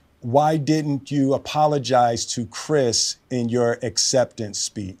why didn't you apologize to Chris in your acceptance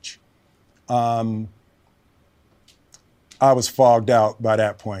speech? I was fogged out by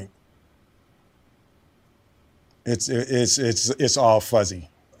that point. It's all fuzzy.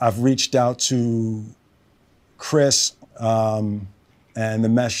 I've reached out to Chris, and the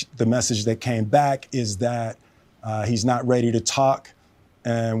message that came back is that he's not ready to talk,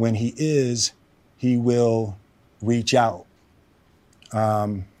 and when he is, he will reach out.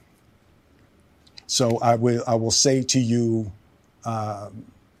 So I will say to you,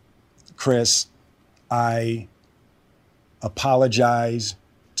 Chris, I apologize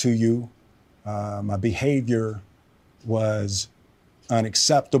to you. My behavior was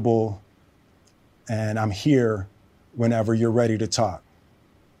unacceptable, and I'm here whenever you're ready to talk.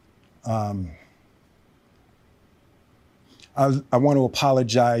 I want to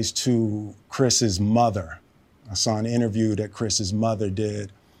apologize to Chris's mother. I saw an interview that Chris's mother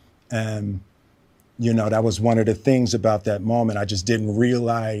did, and that was one of the things about that moment. I just didn't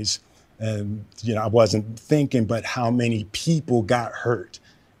realize, and I wasn't thinking, but how many people got hurt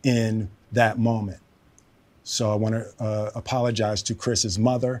in that moment. So I want to apologize to Chris's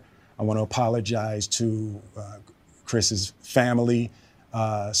mother. I want to apologize to Chris's family,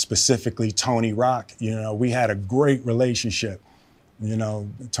 specifically Tony Rock. We had a great relationship.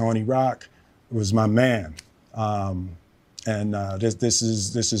 Tony Rock was my man. And this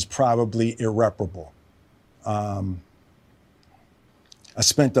is probably irreparable. I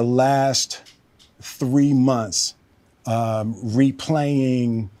spent the last 3 months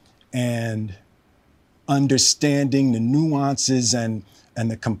replaying and understanding the nuances and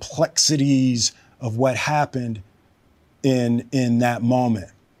the complexities of what happened in that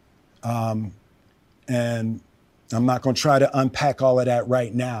moment. And I'm not going to try to unpack all of that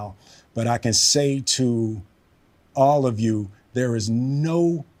right now, but I can say to all of you, there is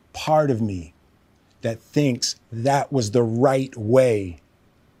no part of me that thinks that was the right way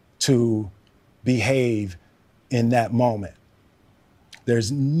to behave in that moment.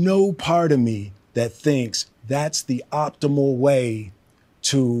 There's no part of me that thinks that's the optimal way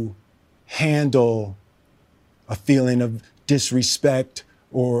to handle a feeling of disrespect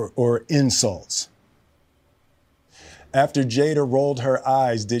or insults. After Jada rolled her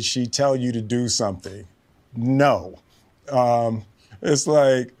eyes, did she tell you to do something? No. It's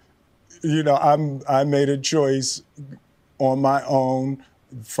like, I made a choice on my own,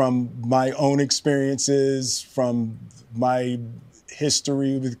 from my own experiences, from my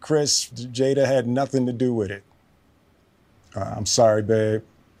history with Chris. Jada had nothing to do with it. I'm sorry, babe.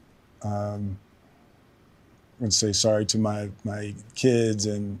 I'm going to say sorry to my kids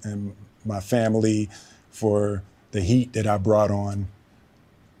and my family for the heat that I brought on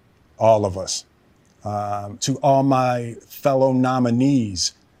all of us. To all my fellow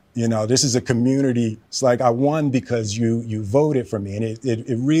nominees, this is a community. It's like I won because you voted for me. And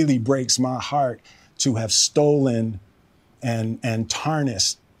it really breaks my heart to have stolen and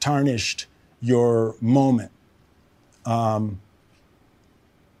tarnished your moment. I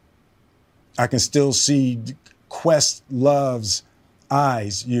can still see Questlove's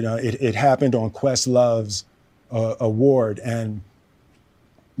eyes. It happened on Questlove's award, and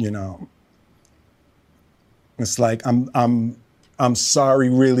it's like I'm sorry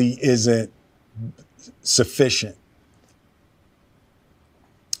really isn't sufficient.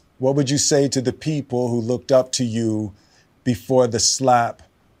 What would you say to the people who looked up to you before the slap,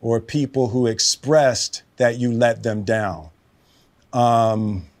 or people who expressed that you let them down?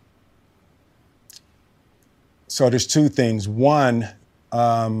 So there's two things. One,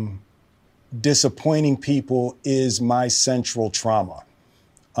 disappointing people is my central trauma.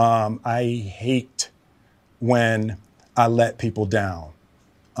 I hate when I let people down.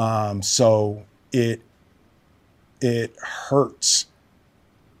 So it hurts.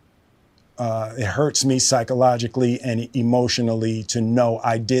 It hurts me psychologically and emotionally to know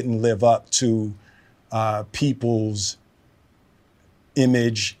I didn't live up to people's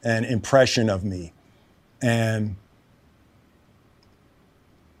image and impression of me. And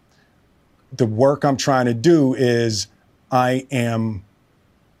the work I'm trying to do is I am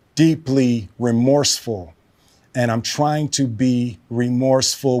deeply remorseful, and I'm trying to be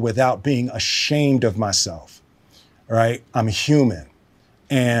remorseful without being ashamed of myself, right? I'm human,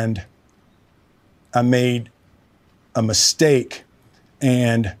 and I made a mistake,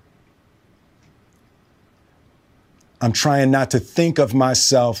 and I'm trying not to think of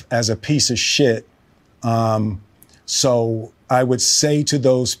myself as a piece of shit. So I would say to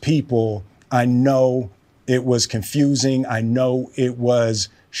those people, I know it was confusing. I know it was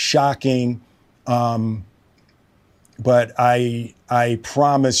shocking. but I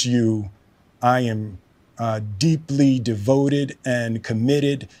promise you, I am deeply devoted and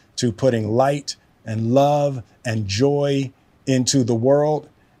committed to putting light and love and joy into the world.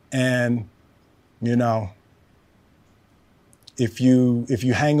 And, you know, if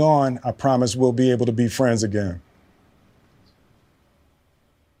you hang on, I promise we'll be able to be friends again.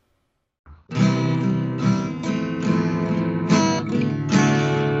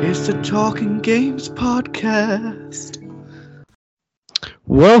 It's the Talking Games podcast.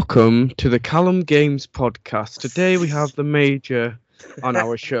 Welcome to the Callum Games podcast. Today we have the Major on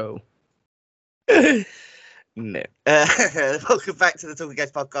our show. No. Welcome back to the Talking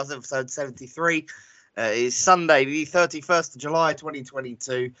Games podcast, episode 73. It's Sunday, the 31st of July,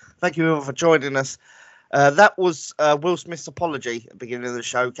 2022. Thank you all for joining us. That was Will Smith's apology at the beginning of the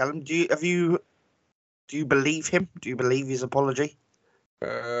show. Callum, do you believe him? Do you believe his apology?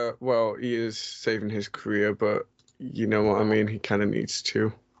 Well, he is saving his career, but you know what I mean? He kind of needs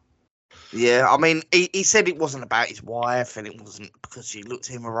to. Yeah, I mean, he said it wasn't about his wife and it wasn't because she looked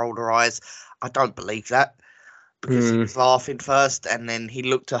at him and rolled her eyes. I don't believe that because he was laughing first and then he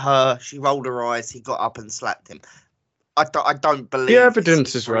looked at her, she rolled her eyes, he got up and slapped him. I don't believe the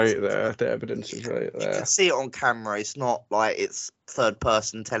evidence is right there. The evidence is right there. You can see it on camera. It's not like it's third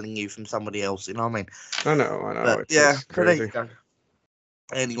person telling you from somebody else. You know what I mean? I know. But, yeah, but there you go.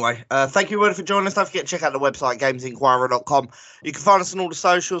 Anyway, thank you everybody for joining us. Don't forget to check out the website, gamesinquirer.com. You can find us on all the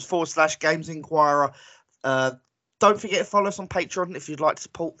socials, /GamesInquirer. Don't forget to follow us on Patreon if you'd like to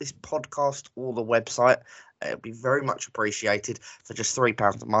support this podcast or the website. It would be very much appreciated for just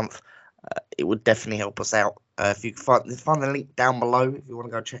 £3 a month. It would definitely help us out. If you can find the link down below if you want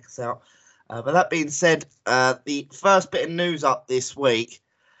to go check us out. But that being said, the first bit of news up this week.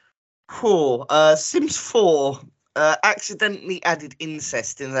 Sims 4 accidentally added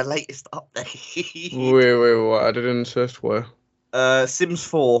incest in their latest update. Wait, what? Added incest where? Sims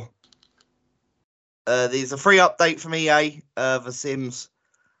 4. There's a free update from EA. The Sims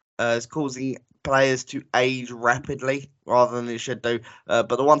is causing players to age rapidly rather than it should do. But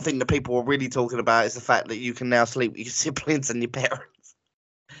the one thing that people are really talking about is the fact that you can now sleep with your siblings and your parents.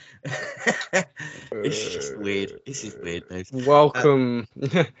 It's just weird. This is weird, dude. Welcome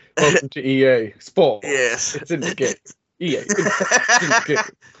to EA Sport. Yes, it's in the game. EA. It's in the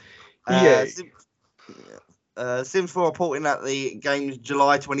game. EA. Sims 4 reporting that the game's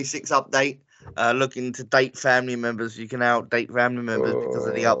July 26 update, looking to date family members. You can now date family members because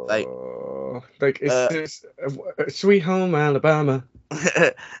of the update. Like it's Sweet Home Alabama.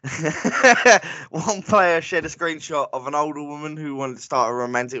 One player shared a screenshot of an older woman who wanted to start a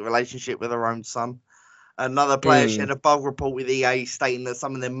romantic relationship with her own son. Another player shared a bug report with EA stating that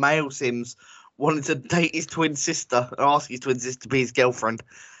some of their male Sims wanted to date his twin sister and ask his twin sister to be his girlfriend.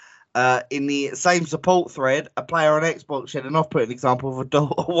 In the same support thread, a player on Xbox shared an off-putting example of a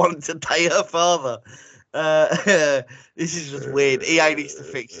daughter wanting to date her father. This is just weird. EA needs to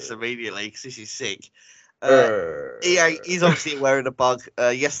fix this immediately because this is sick. EA is obviously aware of the bug.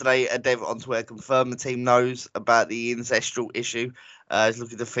 Yesterday, a dev on Twitter confirmed the team knows about the ancestral issue. Is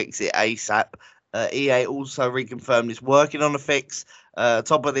looking to fix it ASAP. EA also reconfirmed it's working on a fix.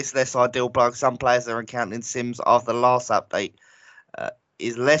 Top of this less ideal bug, some players are encountering Sims after the last update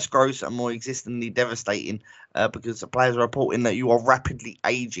is less gross and more existentially devastating because the players are reporting that you are rapidly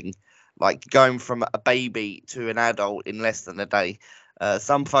aging, like going from a baby to an adult in less than a day.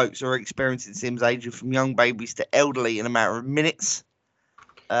 Some folks are experiencing Sims aging from young babies to elderly in a matter of minutes.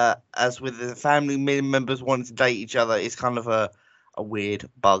 As with the family members wanting to date each other, it's kind of a weird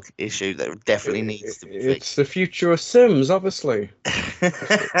bug issue that definitely needs to be fixed. It's the future of Sims, obviously.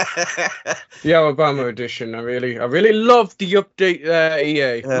 The Alabama edition. I really love the update there,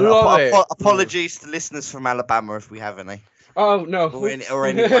 EA. Apologies to listeners from Alabama if we have any. Oh no. Or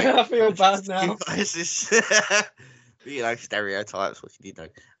anyway. I feel bad now. This is stereotypes. What can you do?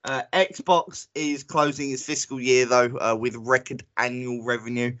 Xbox is closing its fiscal year though with record annual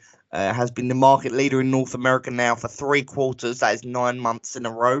revenue. Has been the market leader in North America now for 3 quarters. That is 9 months in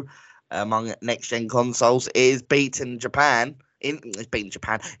a row among next-gen consoles. It is beaten Japan. It's beaten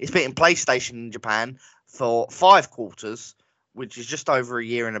PlayStation in Japan for 5 quarters, which is just over a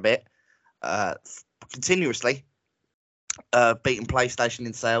year and a bit, continuously. Beating PlayStation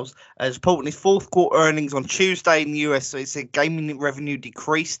in sales. It's reporting its 4th quarter earnings on Tuesday in the US. So it said gaming revenue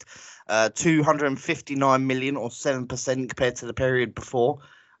decreased 259 million or 7% compared to the period before.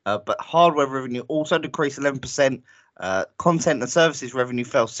 But hardware revenue also decreased 11%. Content and services revenue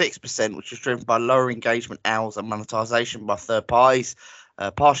fell 6%, which was driven by lower engagement hours and monetization by third parties,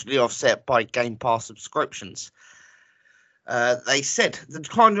 partially offset by Game Pass subscriptions. They said the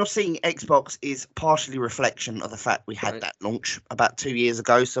decline you're seeing in Xbox is partially reflection of the fact we had that launch about 2 years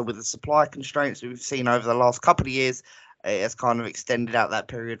ago. So with the supply constraints we've seen over the last couple of years, it has kind of extended out that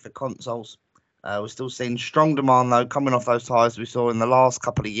period for consoles. We're still seeing strong demand though, coming off those highs we saw in the last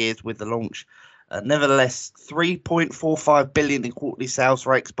couple of years with the launch. Nevertheless, 3.45 billion in quarterly sales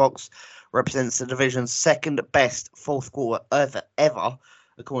for Xbox represents the division's second best fourth quarter ever,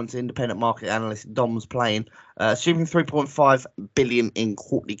 according to independent market analyst Dom's Playing. Assuming 3.5 billion in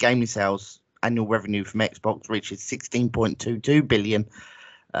quarterly gaming sales, annual revenue from Xbox reaches 16.22 billion.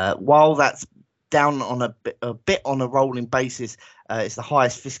 While that's down on a bit on a rolling basis, it's the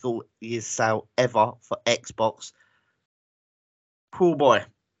highest fiscal year's sale ever for Xbox. Cool boy.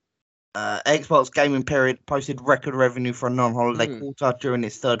 Xbox gaming period posted record revenue for a non-holiday quarter during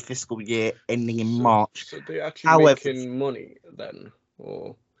its third fiscal year, ending in March. So they're actually making money then,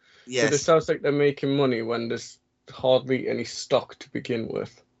 or yes. So it sounds like they're making money when there's hardly any stock to begin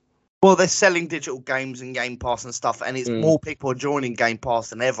with. Well, they're selling digital games and Game Pass and stuff, and it's more people are joining Game Pass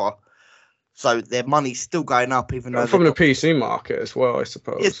than ever. So their money's still going up, even though from the PC market as well, I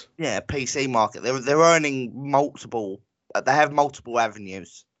suppose. Yeah, PC market. They're earning multiple. They have multiple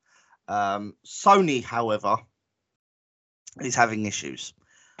avenues. Sony, however, is having issues.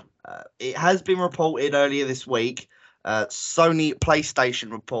 It has been reported earlier this week. Sony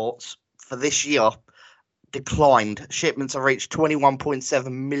PlayStation reports for this year declined. Shipments have reached 21.7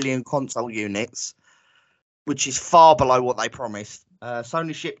 million console units, which is far below what they promised.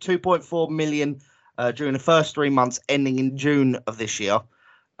 Sony shipped 2.4 million during the first 3 months ending in June of this year.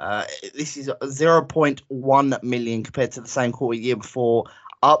 This is 0.1 million compared to the same quarter year before,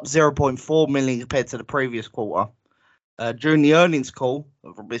 up 0.4 million compared to the previous quarter. During the earnings call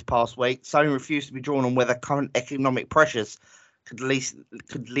this past week, Sony refused to be drawn on whether current economic pressures could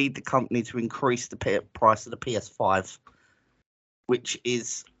lead the company to increase the price of the PS5, which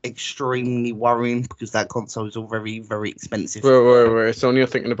is extremely worrying because that console is all very, very expensive. Wait. Sony are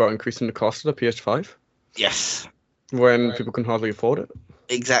thinking about increasing the cost of the PS5? Yes. When people can hardly afford it?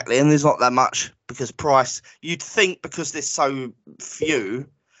 Exactly, and there's not that much because price. You'd think because there's so few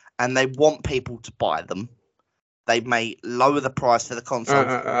and they want people to buy them, they may lower the price for the console.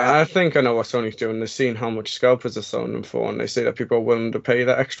 I think I know what Sony's doing. They're seeing how much scalpers are selling them for, and they say that people are willing to pay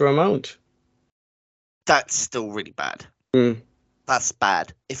that extra amount. That's still really bad. That's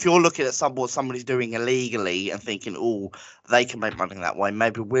bad. If you're looking at what somebody's doing illegally and thinking, oh, they can make money that way,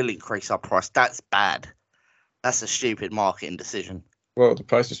 maybe we'll increase our price. That's bad. That's a stupid marketing decision. Well, the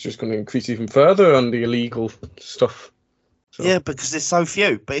price is just going to increase even further on the illegal stuff. So. Yeah, because there's so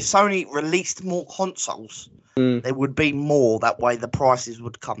few. But if Sony released more consoles, there would be more. That way the prices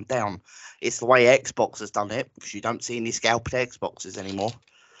would come down. It's the way Xbox has done it, because you don't see any scalped Xboxes anymore.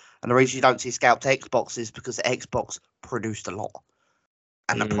 And the reason you don't see scalped Xboxes is because Xbox produced a lot.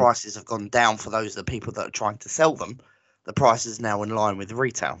 And the prices have gone down for the people that are trying to sell them. The price is now in line with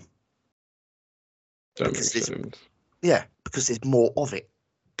retail. Because there's more of it.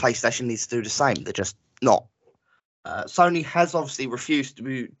 PlayStation needs to do the same. They're just not. Sony has obviously refused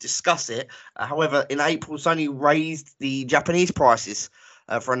to discuss it. However, in April, Sony raised the Japanese prices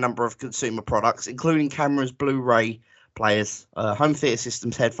for a number of consumer products, including cameras, Blu-ray players, home theater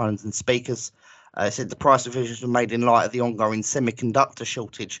systems, headphones, and speakers. It said the price revisions were made in light of the ongoing semiconductor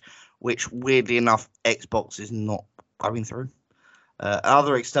shortage, which, weirdly enough, Xbox is not going through.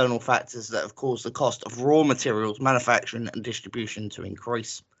 Other external factors that have caused the cost of raw materials, manufacturing, and distribution to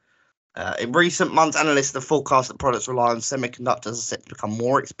increase. In recent months, analysts have forecast that products relying on semiconductors are set to become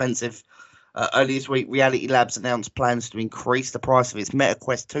more expensive. Earlier this week, Reality Labs announced plans to increase the price of its Meta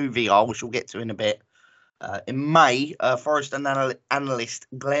Quest 2 VR, which we'll get to in a bit. In May, Forrester analyst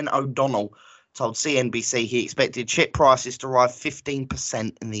Glenn O'Donnell told CNBC he expected chip prices to rise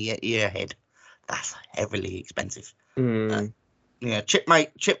 15% in the year ahead. That's heavily expensive. Chip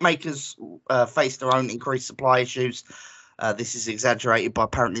makers face their own increased supply issues. This is exaggerated by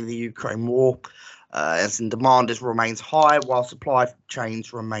apparently the Ukraine war, as in demand remains high while supply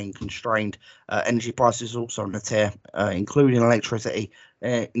chains remain constrained. Energy prices also on the tear, including electricity.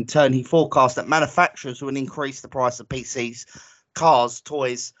 In turn, he forecast that manufacturers will increase the price of PCs, cars,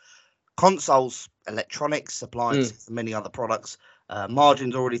 toys, consoles, electronics, appliances, and many other products.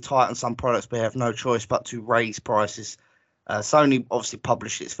 Margins are already tight on some products, but have no choice but to raise prices. Sony obviously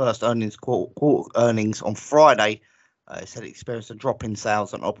published its first quarter earnings on Friday. It said it experienced a drop in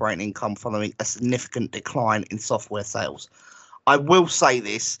sales and operating income following a significant decline in software sales. I will say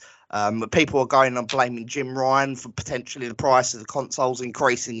this, people are going and blaming Jim Ryan for potentially the price of the consoles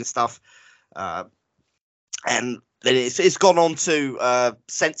increasing and stuff. And then it's gone on to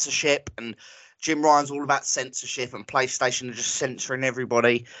censorship and Jim Ryan's all about censorship, and PlayStation are just censoring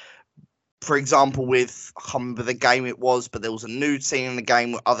everybody. For example, with, I can't remember the game it was, but there was a nude scene in the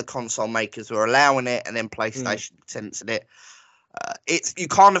game where other console makers were allowing it, and then PlayStation censored it. You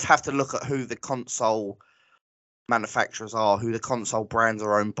kind of have to look at who the console manufacturers are, who the console brands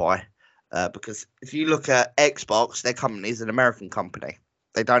are owned by. Because if you look at Xbox, their company is an American company.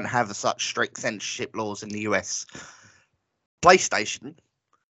 They don't have such strict censorship laws in the US. PlayStation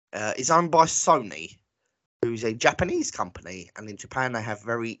is owned by Sony, who's a Japanese company, and in Japan they have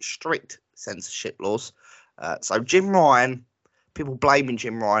very strict censorship laws. So Jim Ryan, people blaming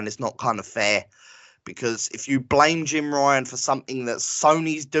Jim Ryan is not kind of fair, because if you blame Jim Ryan for something that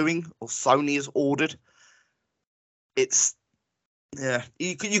Sony's doing or Sony has ordered, it's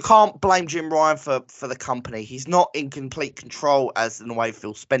you can't blame Jim Ryan for the company. He's not in complete control as in the way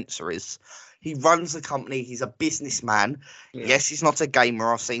Phil Spencer is. He runs the company. He's a businessman. Yeah. Yes, he's not a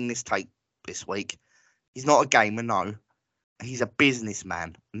gamer. I've seen this tape this week. He's not a gamer, no. He's a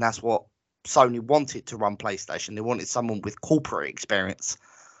businessman, and that's what Sony wanted to run PlayStation. They wanted someone with corporate experience.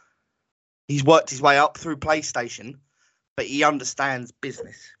 He's worked his way up through PlayStation, but he understands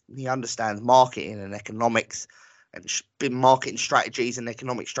business. He understands marketing and economics and marketing strategies and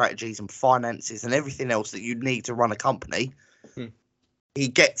economic strategies and finances and everything else that you need to run a company. He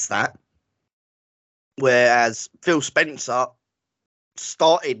gets that. Whereas Phil Spencer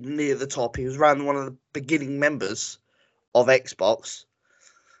started near the top. He was around one of the beginning members of Xbox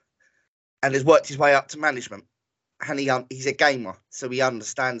and has worked his way up to management. And he's a gamer, so he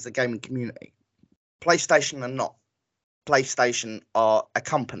understands the gaming community. PlayStation are not. PlayStation are a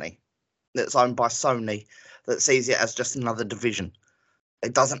company that's owned by Sony that sees it as just another division.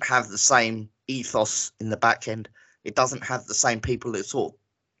 It doesn't have the same ethos in the back end. It doesn't have the same people that sort of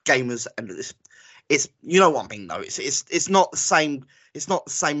gamers, and it's you know what I mean though. It's not the same. It's not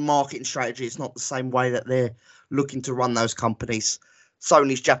the same marketing strategy. It's not the same way that they're looking to run those companies.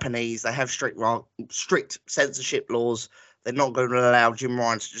 Sony's Japanese. They have strict censorship laws. They're not going to allow Jim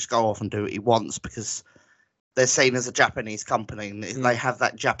Ryan to just go off and do what he wants because they're seen as a Japanese company and they have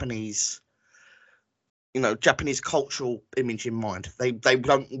that Japanese, Japanese cultural image in mind. They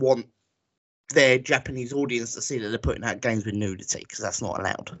don't want their Japanese audience to see that they're putting out games with nudity because that's not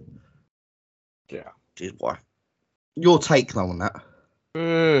allowed. Yeah. Which is why. Your take though on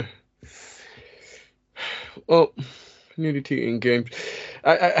that? Well, nudity in games.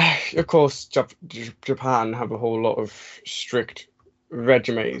 Of course, Japan have a whole lot of strict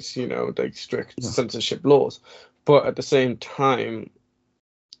regimes, like strict censorship laws. But at the same time,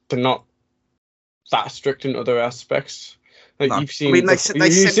 they're not that strict in other aspects. Like no. you've seen, you've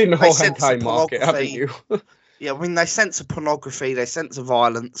seen the whole hentai market, haven't you? Yeah, I mean they censor pornography, they censor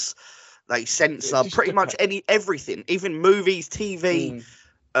violence, they censor pretty much everything, even movies, TV.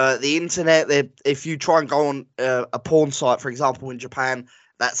 The internet, if you try and go on a porn site, for example, in Japan,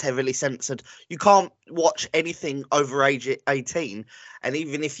 that's heavily censored. You can't watch anything over age 18. And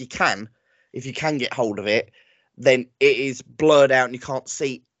even if you can get hold of it, then it is blurred out and you can't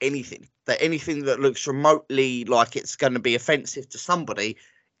see anything. That anything that looks remotely like it's going to be offensive to somebody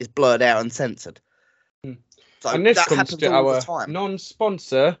is blurred out and censored. So and this comes to our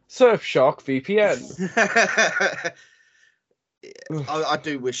non-sponsor, Surfshark VPN. I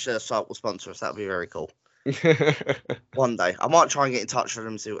do wish Site will sponsor us. That would be very cool. One day. I might try and get in touch with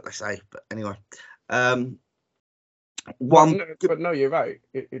them and see what they say. But anyway. But no, you're right.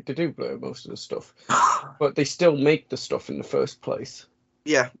 They do blur most of the stuff. But they still make the stuff in the first place.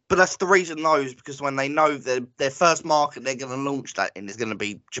 Yeah, but that's the reason though, is because when they know their first market they're going to launch that in is going to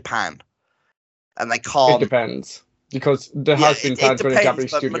be Japan. And they can't... It depends. Because there has been times when a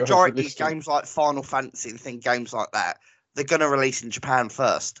Japanese studio has majority of games like Final Fantasy and games like that, they're going to release in Japan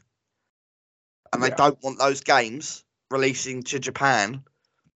first. And they don't want those games releasing to Japan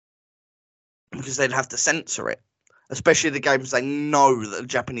because they'd have to censor it. Especially the games they know that the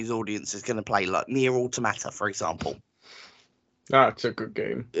Japanese audience is going to play, like Nier Automata, for example. That's a good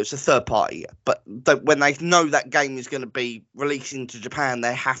game. It's a third party, but when they know that game is going to be releasing to Japan,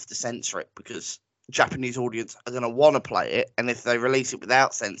 they have to censor it because Japanese audience are going to want to play it. And if they release it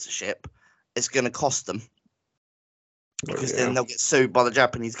without censorship, it's going to cost them. Because then they'll get sued by the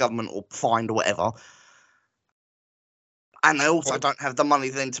Japanese government or fined or whatever. And they also don't have the money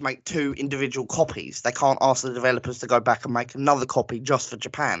then to make 2 individual copies. They can't ask the developers to go back and make another copy just for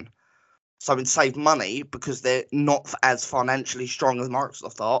Japan. So in save money, because they're not as financially strong as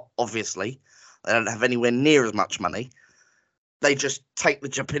Microsoft are, obviously, they don't have anywhere near as much money. They just take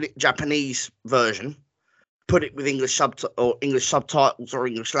the Japanese version, put it with English subtitles or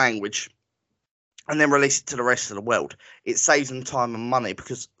English language, and then release it to the rest of the world. It saves them time and money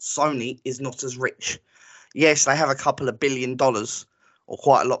because Sony is not as rich. Yes, they have a couple of $1 billion, or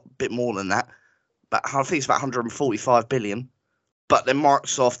quite a lot, bit more than that. But I think it's about 145 billion. But then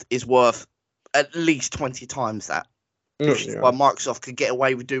Microsoft is worth at least 20 times that. Which is why Microsoft could get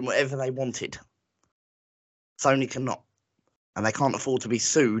away with doing whatever they wanted. Sony cannot. And they can't afford to be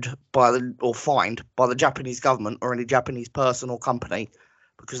sued or fined by the Japanese government or any Japanese person or company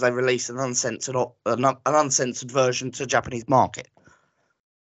because they released an uncensored version to the Japanese market.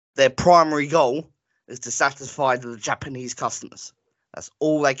 Their primary goal is to satisfy the Japanese customers. That's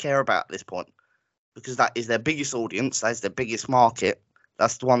all they care about at this point, because that is their biggest audience, that's their biggest market,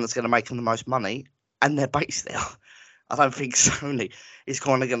 that's the one that's going to make them the most money, and they're based there. I don't think Sony is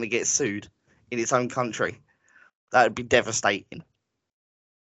kind of going to get sued in its own country. That would be devastating.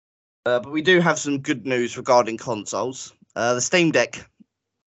 But we do have some good news regarding consoles. The Steam Deck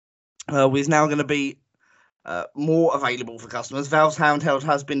is now going to be more available for customers. Valve's handheld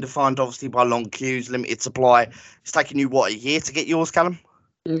has been defined, obviously, by long queues, limited supply. It's taken you, a year to get yours, Callum?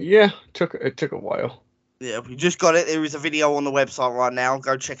 Yeah, it took a while. Yeah, we just got it. There is a video on the website right now.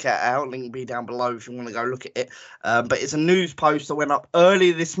 Go check it out. Link will be down below if you want to go look at it. But it's a news post that went up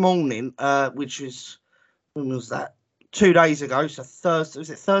earlier this morning, which is, when was that? 2 days ago, so Thursday. Was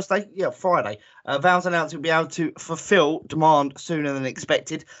it Thursday? Yeah, Friday. Valve's announced it'll be able to fulfill demand sooner than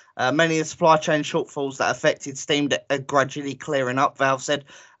expected. Many of the supply chain shortfalls that affected Steam Deck are gradually clearing up, Valve said.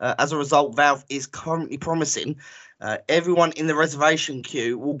 As a result, Valve is currently promising everyone in the reservation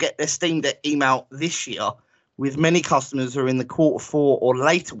queue will get their Steam Deck email this year, with many customers who are in the Q4 or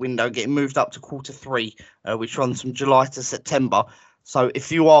later window getting moved up to Q3, which runs from July to September. So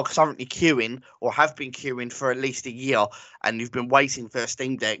if you are currently queuing or have been queuing for at least a year and you've been waiting for a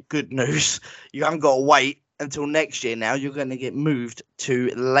Steam Deck, good news. You haven't got to wait until next year now. You're going to get moved to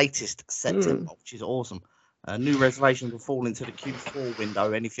latest September, which is awesome. New reservations will fall into the Q4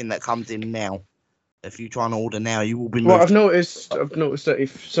 window. Anything that comes in now, if you try and order now, you will be moved. Well, I've noticed that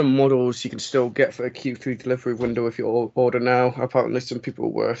if some models you can still get for a Q3 delivery window if you order now. Apparently some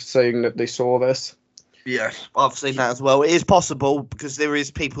people were saying that they saw this. Yes, I've seen that as well. It is possible because there is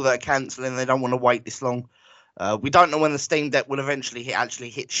people that are cancelling. They don't want to wait this long. We don't know when the Steam Deck will eventually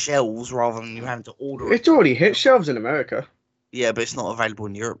actually hit shelves rather than you having to order it. It's already hit shelves in America. Yeah, but it's not available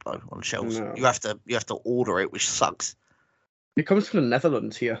in Europe though on shelves. No. You have to order it, which sucks. It comes from the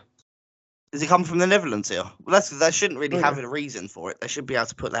Netherlands here. Does it come from the Netherlands here? Well, they shouldn't really have a reason for it. They should be able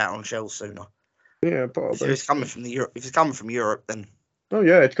to put that on shelves sooner. Yeah, probably. If it's coming from Europe, then. Oh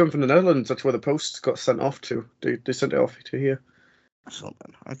yeah, it's coming from the Netherlands. That's where the post got sent off to. They sent it off to here.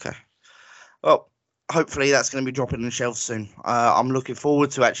 Something. Okay. Well, hopefully that's going to be dropping on shelves soon. I'm looking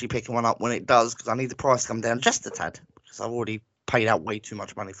forward to actually picking one up when it does, because I need the price to come down just a tad, because I've already paid out way too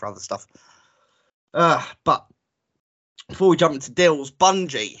much money for other stuff. But before we jump into deals,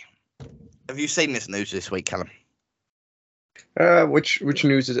 Bungie. Have you seen this news this week, Callum? Which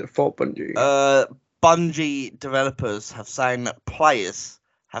news is it for, Bungie? Bungie developers have saying that players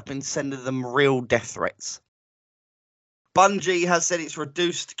have been sending them real death threats. Bungie has said it's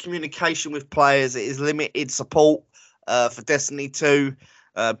reduced communication with players. It is limited support for Destiny 2,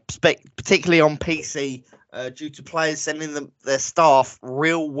 particularly on PC, due to players sending their staff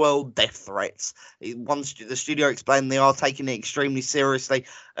real-world death threats. The studio explained they are taking it extremely seriously.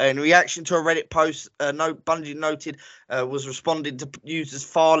 In reaction to a Reddit post, Bungie noted was responding to users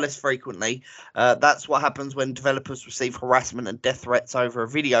far less frequently. That's what happens when developers receive harassment and death threats over a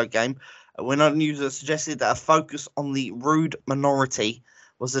video game. When a user suggested that a focus on the rude minority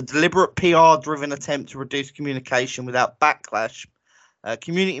was a deliberate PR-driven attempt to reduce communication without backlash,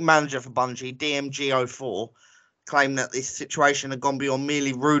 community manager for Bungie, DMG04, claimed that this situation had gone beyond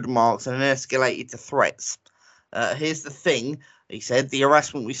merely rude remarks and escalated to threats. Here's the thing, he said, the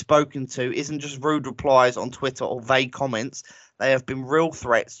harassment we've spoken to isn't just rude replies on Twitter or vague comments. They have been real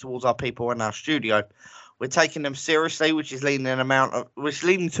threats towards our people in our studio. We're taking them seriously, which is leading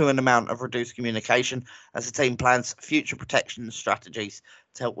to an amount of reduced communication as the team plans future protection strategies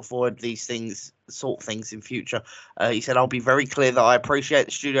to help avoid these sort of things in future. He said, I'll be very clear that I appreciate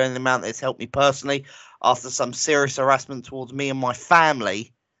the studio and the amount that it's helped me personally. After some serious harassment towards me and my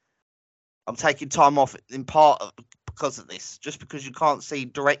family, I'm taking time off in part because of this. Just because you can't see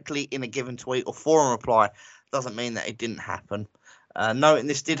directly in a given tweet or forum reply doesn't mean that it didn't happen. Noting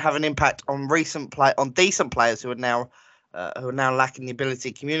this did have an impact on decent players who are now lacking the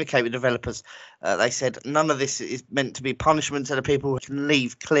ability to communicate with developers. They said none of this is meant to be punishment to the people who can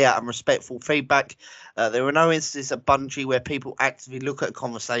leave clear and respectful feedback. There were no instances at Bungie where people actively look at a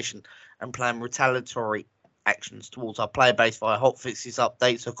conversation and plan retaliatory actions towards our player base via hotfixes,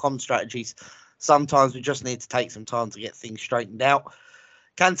 updates, or comm strategies. Sometimes we just need to take some time to get things straightened out.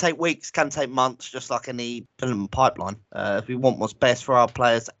 Can take weeks, can take months, just like any development pipeline. If we want what's best for our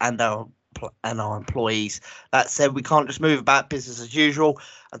players and our employees. That said, we can't just move about business as usual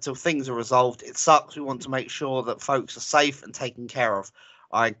until things are resolved. It sucks. We want to make sure that folks are safe and taken care of.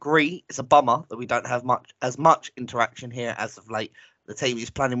 I agree. It's a bummer that we don't have as much interaction here as of late. The team is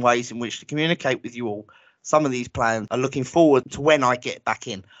planning ways in which to communicate with you all. Some of these plans are looking forward to when I get back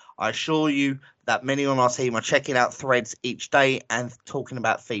in. I assure you that many on our team are checking out threads each day and talking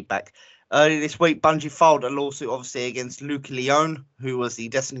about feedback. Earlier this week, Bungie filed a lawsuit, obviously, against Luke Leone, who was the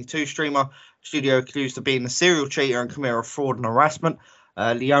Destiny 2 streamer, studio accused of being a serial cheater and committing fraud and harassment.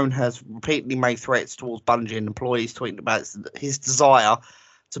 Leone has repeatedly made threats towards Bungie and employees, tweeting about his desire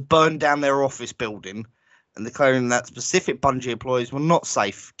to burn down their office building and declaring that specific Bungie employees were not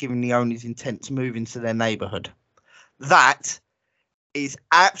safe, given Leone's intent to move into their neighbourhood. That is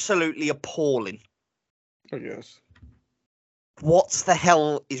absolutely appalling. Oh, yes. What the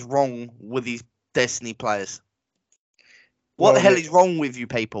hell is wrong with these Destiny players? What the hell is wrong with you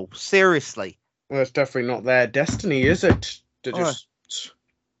people? Seriously. Well, it's definitely not their destiny, is it? They're just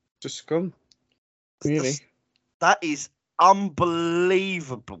scum. Really? That is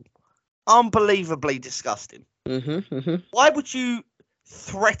unbelievable. Unbelievably disgusting. Why would you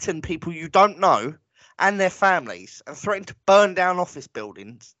threaten people you don't know and their families and threaten to burn down office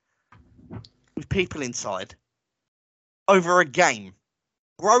buildings with people inside over a game?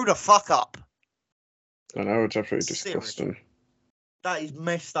 Grow the fuck up. I know, it's absolutely disgusting. Seriously. That is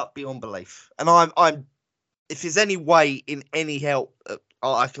messed up beyond belief. And I'm if there's any way in any help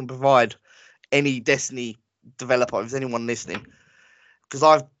I can provide any Destiny developer, if there's anyone listening, because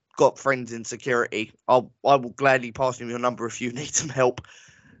I've got friends in security, I will gladly pass them your number if you need some help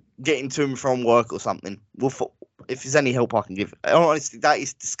getting to and from work or something. If there's any help I can give. Honestly, that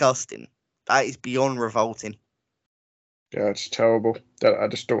is disgusting. That is beyond revolting. Yeah, it's terrible. I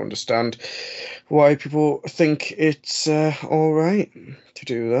just don't understand why people think it's all right to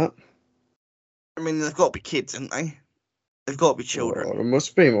do that. I mean, they've got to be kids, haven't they? They've got to be children. Well, it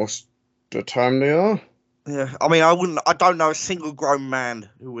must be most of the time they are. Yeah, I mean, I don't know a single grown man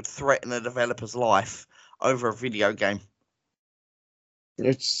who would threaten a developer's life over a video game.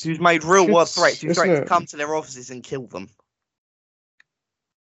 Who's made real world threats, who threatened to come to their offices and kill them.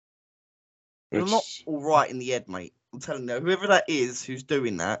 You're not all right in the head, mate. I'm telling you, whoever that is who's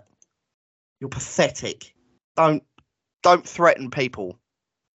doing that, you're pathetic. Don't threaten people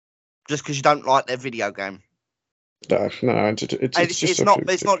just because you don't like their video game. No,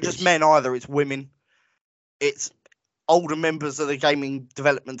 it's not just men either. It's women. It's older members of the gaming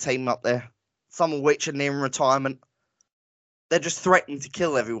development team up there, some of which are nearing retirement. They're just threatening to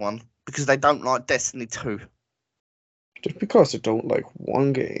kill everyone because they don't like Destiny 2. Just because they don't like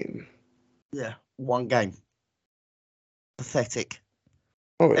one game. Yeah, one game. Pathetic.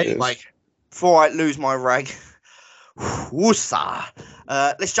 Oh, anyway, before I lose my rag,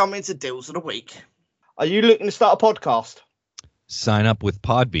 let's jump into deals of the week. Are you looking to start a podcast? Sign up with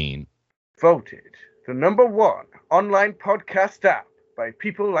Podbean. Voted the #1 online podcast app by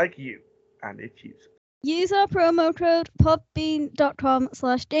people like you and its users. Use our promo code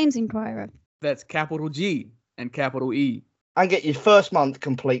podbean.com/GamesInquirer. That's capital G and capital E. And get your first month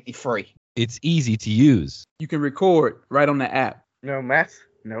completely free. It's easy to use. You can record right on the app. No mess,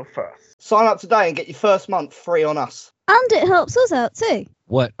 no fuss. Sign up today and get your first month free on us. And it helps us out too.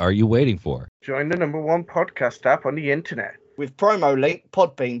 What are you waiting for? Join the #1 podcast app on the internet. With promo link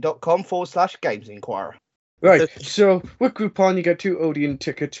podbean.com/GamesInquirer. Right, so with Groupon you get 2 Odeon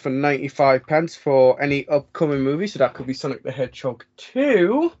tickets for 95p for any upcoming movie, so that could be Sonic the Hedgehog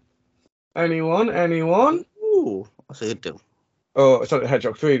 2. Anyone? Ooh, that's a good deal. Oh, Sonic the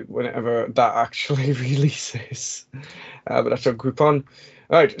Hedgehog 3, whenever that actually releases. But that's on Groupon.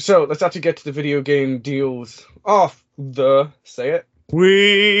 Right, so let's actually get to the video game deals of the, say it,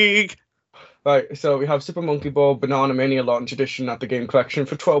 week. Right, so we have Super Monkey Ball Banana Mania Launch Edition at the Game Collection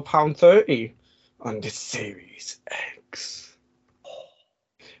for £12.30 on the Series X.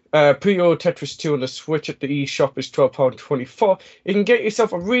 Pre-order Tetris 2 on the Switch at the eShop is £12.24. You can get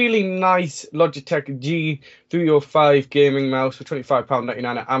yourself a really nice Logitech G305 gaming mouse for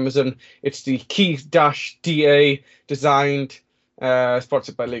 £25.99 at Amazon. It's the Key-DA designed,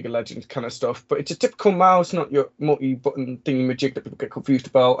 sponsored by League of Legends kind of stuff. But it's a typical mouse, not your multi-button thingy-majig that people get confused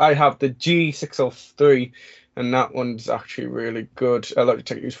about. I have the G603, and that one's actually really good.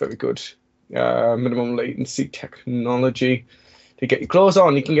 Logitech use very good minimum latency technology to get your clothes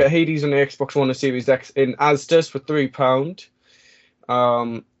on. You can get Hades on the Xbox One and Series X in Asda's for £3,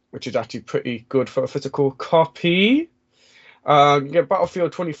 which is actually pretty good for a physical copy. You get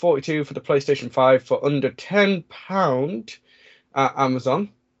Battlefield 2042 for the PlayStation 5 for under £10 at Amazon.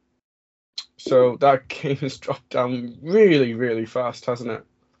 So that game has dropped down really, really fast, hasn't it?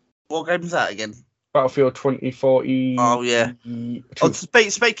 What game is that again? Battlefield 2040. Oh, yeah.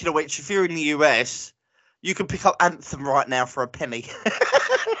 Speaking of which, if you're in the US, you can pick up Anthem right now for a penny.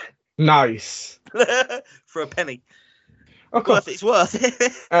 Nice. For a penny. Of course. It's worth it.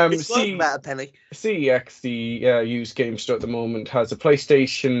 It's worth about a penny. CEX, the used game store at the moment, has a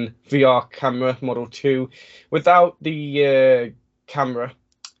PlayStation VR camera Model 2 without the camera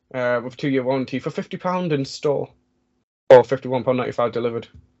with 2-year warranty for £50 in store. Or £51.95 delivered.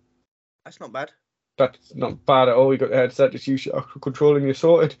 That's not bad. That's not bad at all. You got the headset, just use your actual control and you're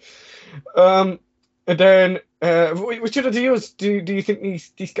sorted. And then, which other deals do you think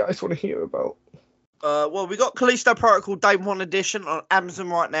these guys want to hear about? Well, we got Callisto Protocol Day 1 edition on Amazon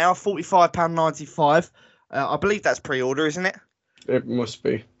right now, £45.95. I believe that's pre-order, isn't it? It must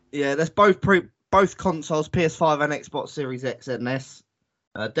be. Yeah, that's both consoles, PS5 and Xbox Series X and S.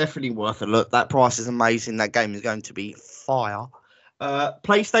 Definitely worth a look. That price is amazing. That game is going to be fire.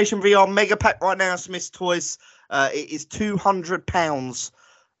 PlayStation VR Mega Pack right now, Smith's Toys. It is £200.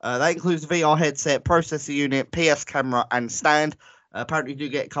 That includes the VR headset, processor unit, PS camera, and stand. Apparently, you do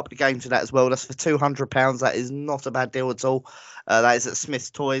get a couple of games of that as well. That's for £200. That is not a bad deal at all. That is at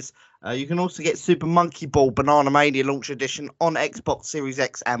Smith's Toys. You can also get Super Monkey Ball Banana Mania Launch Edition on Xbox Series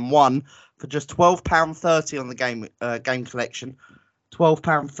X and One for just £12.30 on the game collection.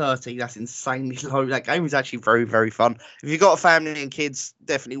 £12.30. That's insanely low. That game is actually very, very fun. If you've got a family and kids,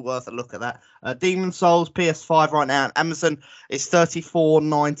 definitely worth a look at that. Demon Souls PS5 right now on Amazon. It's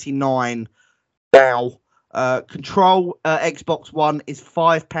 $34.99 now. Control Xbox One is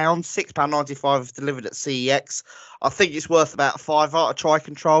 £5, £6.95 if delivered at CEX. I think it's worth about £5. I try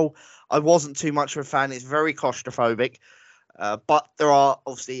Control. I wasn't too much of a fan. It's very claustrophobic. But there are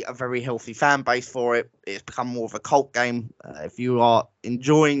obviously a very healthy fan base for it. It's become more of a cult game. If you are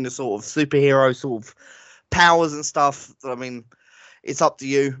enjoying the sort of superhero sort of powers and stuff, I mean, it's up to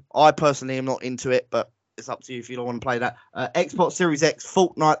you. I personally am not into it, but it's up to you if you don't want to play that. Xbox Series X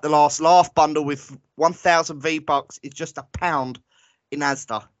Fortnite The Last Laugh bundle with 1,000 V-Bucks is just £1 in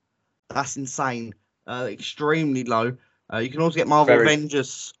Asda. That's insane. Extremely low. You can also get Marvel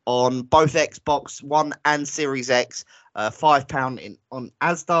Avengers on both Xbox One and Series X. £5 on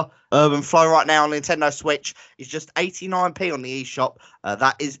Asda. Urban Flow right now on Nintendo Switch is just 89p on the eShop.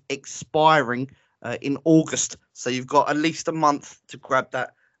 That is expiring in August. So you've got at least a month to grab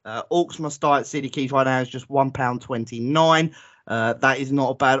that. Orcs Must Die at CD Keys right now is just £1.29. That is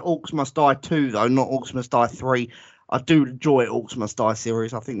not a bad. Orcs Must Die 2 though, not Orcs Must Die 3. I do enjoy Orcs Must Die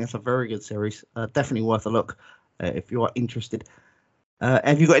series. I think that's a very good series. Definitely worth a look if you are interested.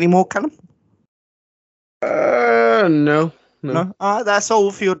 Have you got any more, Callum? No. All right, that's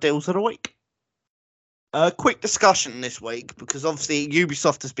all for your deals of the week. Quick discussion this week, because obviously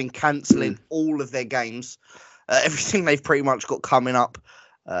Ubisoft has been cancelling all of their games. Everything they've pretty much got coming up.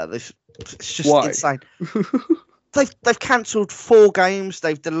 It's just insane. They've cancelled 4 games.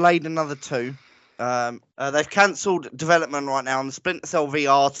 They've delayed another 2. They've cancelled development right now on the Splinter Cell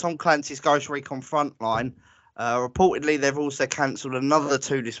VR, Tom Clancy's Ghost Recon Frontline. Reportedly, they've also cancelled another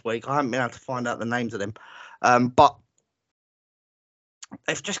 2 this week. I haven't been able to find out the names of them. But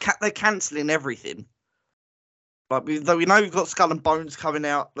they're cancelling everything. Like we know we've got Skull and Bones coming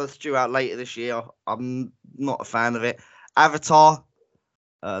out. That's due out later this year. I'm not a fan of it. Avatar,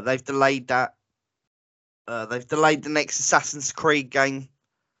 they've delayed that. They've delayed the next Assassin's Creed game,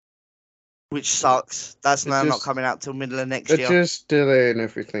 which sucks. That's now not coming out till middle of next year. They're just delaying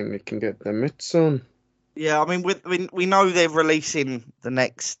everything they can get their mitts on. Yeah, I mean, we know they're releasing the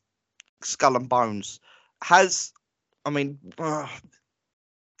next Skull and Bones.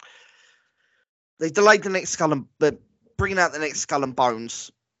 They delayed the next bringing out the next Skull and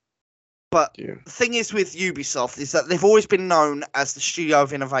Bones. But the thing is with Ubisoft is that they've always been known as the studio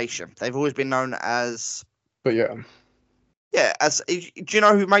of innovation. They've always been known as. But yeah. Yeah, do you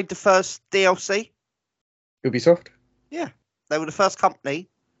know who made the first DLC? Ubisoft? Yeah, they were the first company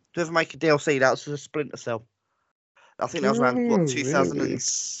to ever make a DLC. That was for Splinter Cell. I think that was around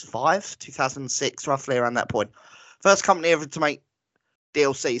 2005, 2006, roughly around that point. First company ever to make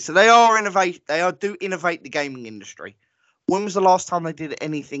DLC. So they are innovate. They do innovate the gaming industry. When was the last time they did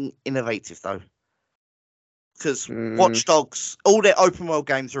anything innovative though? Because Watch Dogs, all their open world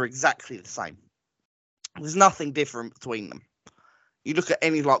games are exactly the same. There's nothing different between them. You look at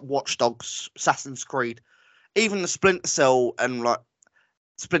any like Watch Dogs, Assassin's Creed, even the Splinter Cell and like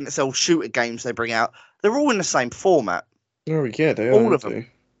Splinter Cell shooter games they bring out, they're all in the same format. Oh yeah, they are. All of them.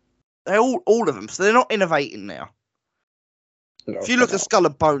 They're all of them. So they're not innovating now. No, If you look at Skull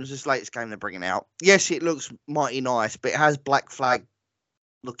and Bones, this latest game they're bringing out, yes, it looks mighty nice, but it has Black Flag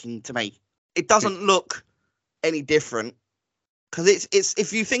looking to me. It doesn't look any different because it's.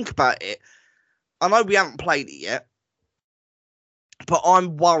 If you think about it, I know we haven't played it yet, but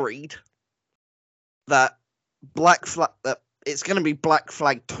I'm worried that it's going to be Black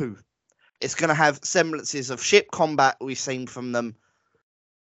Flag 2. It's going to have semblances of ship combat we've seen from them.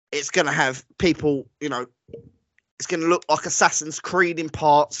 It's going to have people, it's going to look like Assassin's Creed in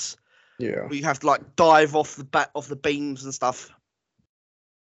parts. Yeah. Where you have to like dive off the back of the beams and stuff.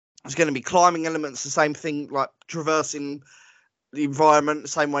 There's going to be climbing elements, the same thing, like traversing the environment, the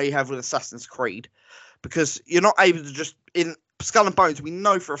same way you have with Assassin's Creed. Because you're not able to just, in Skull and Bones, we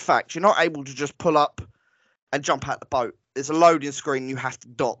know for a fact, you're not able to just pull up and jump out the boat. There's a loading screen, you have to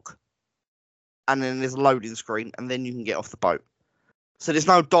dock. And then there's a loading screen, and then you can get off the boat. So there's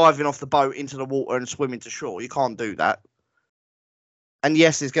no diving off the boat into the water and swimming to shore. You can't do that. And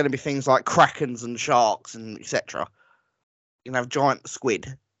yes, there's going to be things like krakens and sharks and etc. You can have giant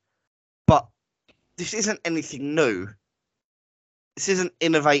squid. But this isn't anything new. This isn't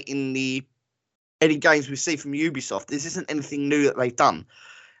innovating any games we see from Ubisoft. This isn't anything new that they've done.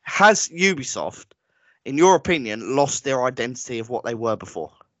 Has Ubisoft, in your opinion, lost their identity of what they were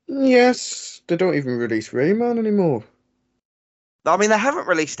before? Yes, they don't even release Rayman anymore. I mean, they haven't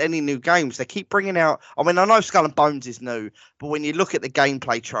released any new games. They keep bringing out... I mean, I know Skull and Bones is new, but when you look at the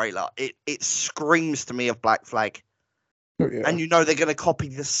gameplay trailer, it screams to me of Black Flag. Oh, yeah. And they're going to copy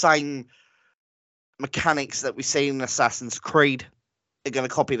the same mechanics that we see in Assassin's Creed. They're going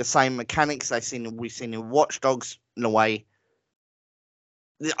to copy the same mechanics we've seen in Watch Dogs, in a way.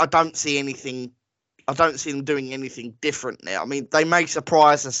 I don't see anything... I don't see them doing anything different now. I mean, they may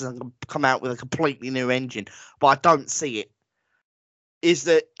surprise us and come out with a completely new engine, but I don't see it. Is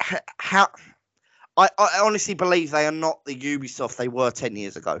that how... I honestly believe they are not the Ubisoft they were 10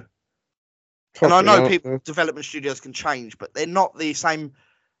 years ago. Probably and I know not, development studios can change, but they're not the same.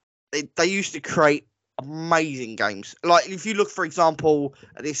 They used to create amazing games. Like, if you look, for example,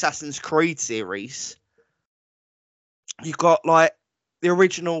 at the Assassin's Creed series, you've got, like, the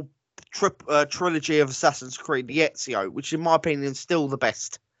original trilogy of Assassin's Creed, the Ezio, which, in my opinion, is still the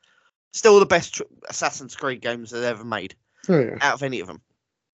best. Still the best Assassin's Creed games they've ever made. Oh, yeah. Out of any of them.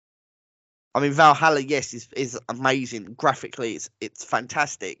 I mean, Valhalla, yes, is amazing. Graphically, it's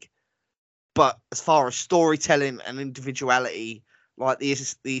fantastic. But as far as storytelling and individuality, like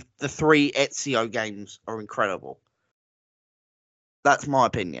the three Ezio games are incredible. That's my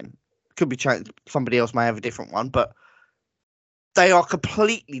opinion. Could be changed. Somebody else may have a different one, but they are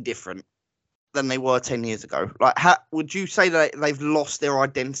completely different than they were 10 years ago. Like, would you say that they've lost their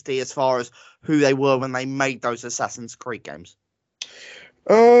identity as far as who they were when they made those Assassin's Creed games?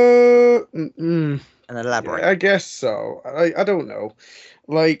 And elaborate. Yeah, I guess so. I don't know.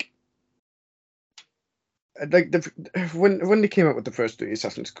 Like when they came out with the first three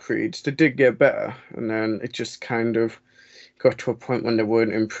Assassin's Creeds, they did get better, and then it just kind of got to a point when they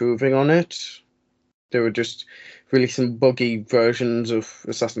weren't improving on it. They were just releasing buggy versions of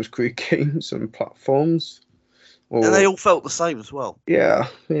Assassin's Creed games and platforms. And they all felt the same as well. Yeah,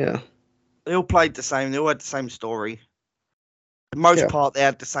 yeah. They all played the same. They all had the same story. For the most part, they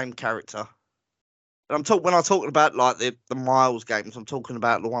had the same character. And when I'm talking about like the Miles games, I'm talking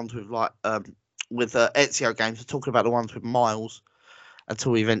about the ones with like with Ezio games. I'm talking about the ones with Miles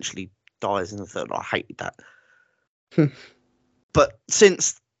until he eventually dies in the third. I hated that. But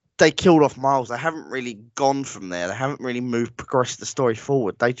since they killed off Miles, they haven't really gone from there. They haven't really progressed the story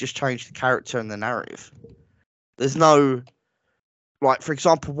forward. They just changed the character and the narrative. There's no, like, for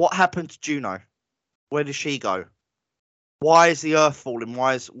example, what happened to Juno? Where does she go? Why is the Earth falling?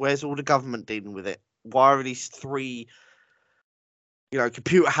 Where's all the government dealing with it? Why are these three,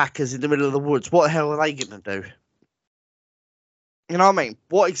 computer hackers in the middle of the woods? What the hell are they going to do? You know what I mean?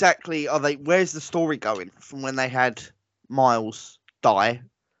 What exactly are they? Where's the story going from when they had Miles die?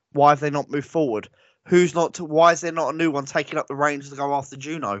 Why have they not moved forward? Why is there not a new one taking up the reins to go after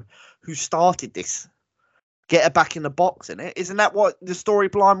Juno? Who started this? Get her back in the box, innit? Isn't that what the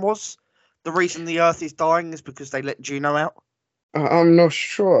storyline was? The reason the Earth is dying is because they let Juno out? I'm not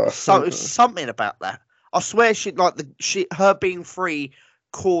sure. So it's something about that. I swear her being free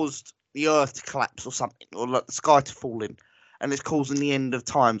caused the Earth to collapse or something, or like the sky to fall in, and it's causing the end of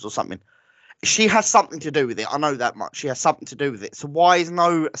times or something. She has something to do with it. I know that much. She has something to do with it. So why is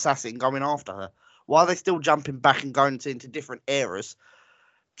no assassin going after her? Why are they still jumping back and going into different eras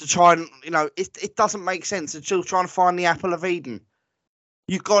to try and, it doesn't make sense. They're still trying to find the apple of Eden.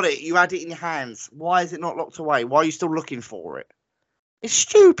 You got it. You had it in your hands. Why is it not locked away? Why are you still looking for it? It's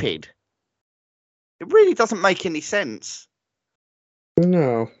stupid. It really doesn't make any sense.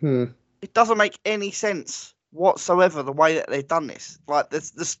 No. It doesn't make any sense whatsoever the way that they've done this. Like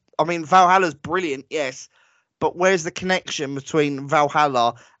this. I mean, Valhalla's brilliant, yes, but where's the connection between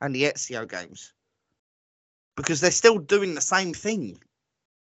Valhalla and the Ezio games? Because they're still doing the same thing.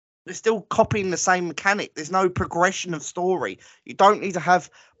 They're still copying the same mechanic. There's no progression of story. You don't need to have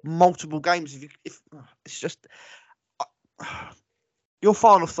multiple games. If it's just your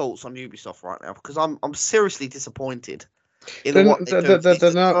final thoughts on Ubisoft right now, because I'm seriously disappointed in what they're doing.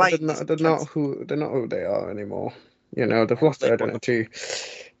 They're not who they are anymore. You know, they've lost their identity.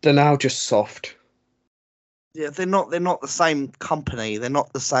 They're now just soft. Yeah, they're not the same company. They're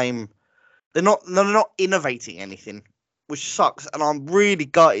not the same. They're not innovating anything, which sucks. And I'm really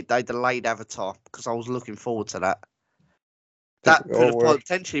gutted they delayed Avatar because I was looking forward to that. That could have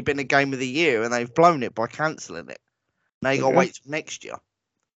potentially been a game of the year, and they've blown it by cancelling it. Now you got to wait till next year.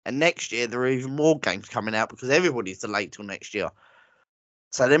 And next year, there are even more games coming out because everybody's delayed till next year.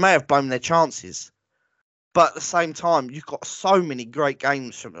 So they may have blown their chances. But at the same time, you've got so many great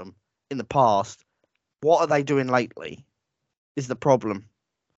games from them in the past. What are they doing lately is the problem.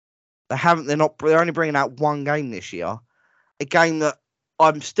 They're only bringing out one game this year. A game that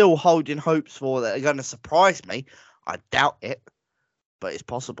I'm still holding hopes for that are going to surprise me. I doubt it, but it's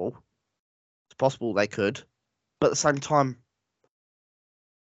possible. It's possible they could. But at the same time,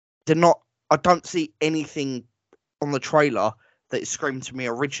 they're not. I don't see anything on the trailer that is screaming to me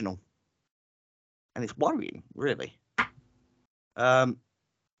original, and it's worrying, really.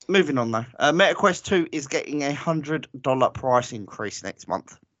 Moving on though, MetaQuest 2 is getting $100 price increase next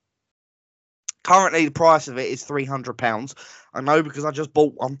month. Currently, the price of it is £300. I know because I just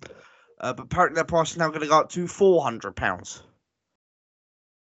bought one, but apparently the price is now going to go up to £400.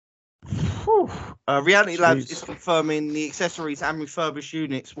 Reality Labs is confirming the accessories and refurbished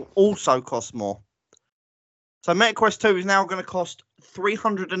units will also cost more. So MetaQuest 2 is now going to cost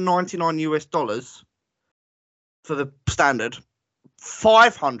 $399 for the standard,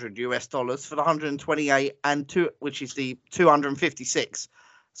 $500 for the 128 and which is the 256.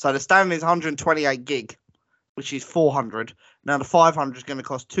 So the standard is 128 gig, which is 400. Now the 500 is going to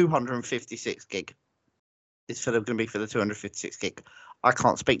cost 256 gig. It's going to be for the 256 gig. I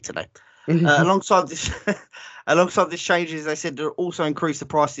can't speak today. Alongside this changes, they said they'll also increase the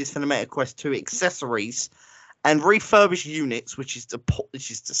prices for the MetaQuest 2 accessories and refurbished units, which is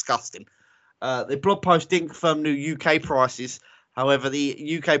disgusting. The blog post didn't confirm new UK prices. However,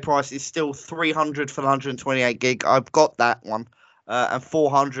 the UK price is still 300 for the 128 gig. I've got that one, and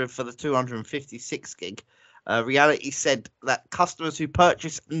 400 for the 256 gig. Reality said that customers who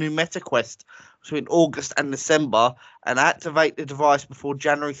purchase new MetaQuest between August and December and activate the device before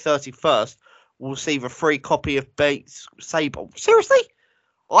January 31st will receive a free copy of Beat Saber. Seriously?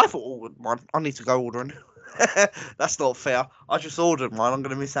 I thought ordered one. I need to go ordering. That's not fair. I just ordered mine. I'm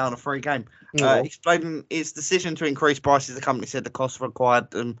going to miss out on a free game. Explaining its decision to increase prices, the company said the costs required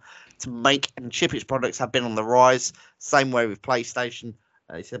to make and ship its products have been on the rise. Same way with PlayStation.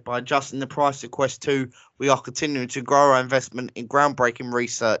 He said, by adjusting the price of Quest 2, we are continuing to grow our investment in groundbreaking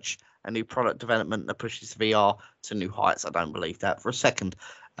research and new product development that pushes VR to new heights. I don't believe that for a second.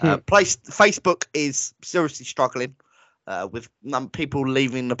 Facebook is seriously struggling with people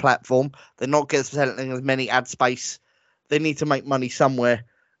leaving the platform. They're not getting as many ad space. They need to make money somewhere.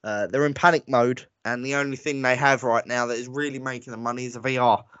 They're in panic mode, and the only thing they have right now that is really making them money is a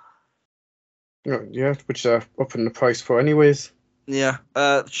VR. Yeah, which they're upping the price for anyways. Yeah.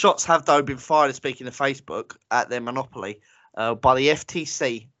 Shots have, though, been fired, speaking of Facebook, at their monopoly by the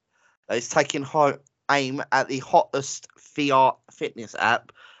FTC. It's taking aim at the hottest VR fitness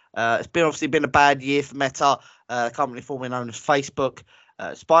app. It's obviously been a bad year for Meta, a company formerly known as Facebook.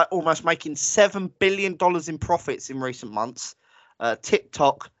 Despite almost making $7 billion in profits in recent months,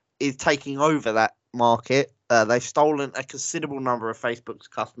 TikTok is taking over that market. They've stolen a considerable number of Facebook's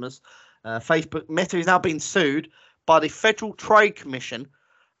customers. Meta is now being sued by the Federal Trade Commission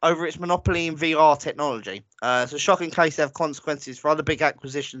over its monopoly in VR technology. It's a shocking case that have consequences for other big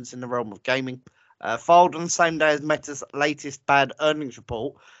acquisitions in the realm of gaming. Filed on the same day as Meta's latest bad earnings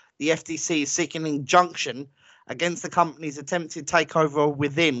report, the FTC is seeking an injunction against the company's attempted takeover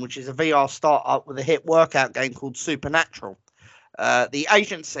Within, which is a VR startup with a hit workout game called Supernatural. The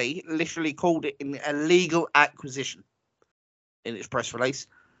agency literally called it an illegal acquisition in its press release.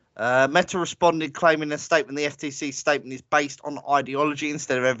 Meta responded, claiming the FTC statement is based on ideology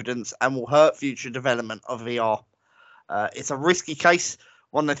instead of evidence and will hurt future development of VR. It's a risky case,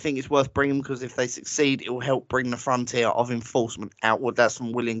 one they think is worth bringing because if they succeed, it will help bring the frontier of enforcement outward. That's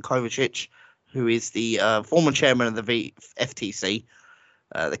from William Kovacic, who is the former chairman of the FTC.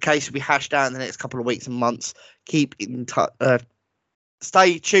 The case will be hashed out in the next couple of weeks and months. Keep in touch.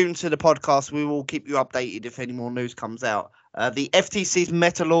 stay tuned to the podcast. We will keep you updated if any more news comes out. The FTC's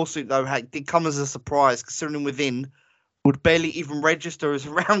Meta lawsuit, though, did come as a surprise, considering Within would barely even register as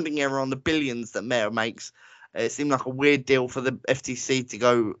a rounding error on the billions that Meta makes. It seemed like a weird deal for the FTC to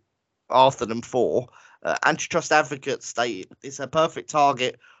go after them for. Antitrust advocates stated it's a perfect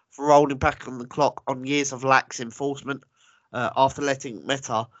target for rolling back on the clock on years of lax enforcement after letting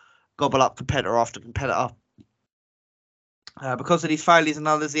Meta gobble up competitor after competitor. Because of these failures and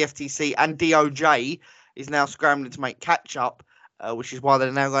others, the FTC and DOJ is now scrambling to make catch up, which is why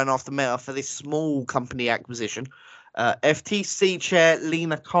they're now going after Meta for this small company acquisition. FTC chair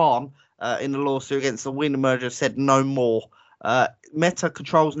Lena Khan in the lawsuit against the Wynn merger said no more. Meta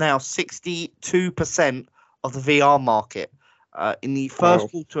controls now 62% of the VR market. In the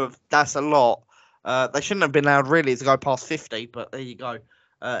first quarter of that's a lot. They shouldn't have been allowed really to go past 50, but there you go.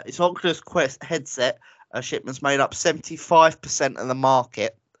 Its Oculus Quest headset shipments made up 75% of the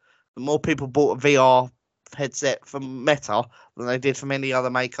market. The more people bought a VR headset from Meta than they did from any other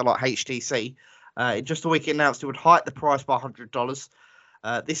maker like HTC. In just a week, it announced it would hike the price by $100.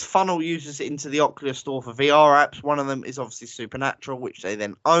 This funnel uses it into the Oculus store for VR apps. One of them is obviously Supernatural, which they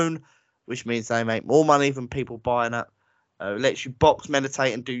then own, which means they make more money than people buying it. It lets you box,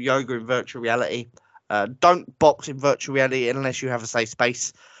 meditate, and do yoga in virtual reality. Don't box in virtual reality unless you have a safe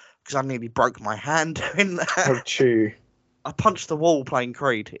space, because I nearly broke my hand in that. Ouchie. I punched the wall playing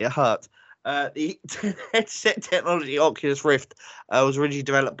Creed. It hurt. The headset technology Oculus Rift was originally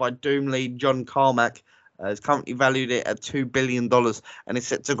developed by Doom lead John Carmack. It's currently valued at $2 billion and is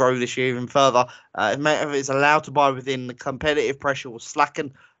set to grow this year even further. If Meta is allowed to buy within, the competitive pressure will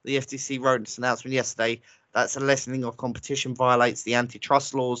slacken. The FTC wrote this announcement yesterday. That's a lessening of competition, violates the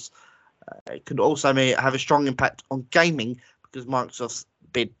antitrust laws. It could also have a strong impact on gaming because Microsoft's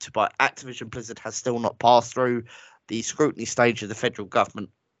bid to buy Activision Blizzard has still not passed through the scrutiny stage of the federal government,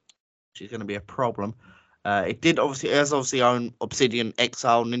 which is going to be a problem. It has obviously owned Obsidian,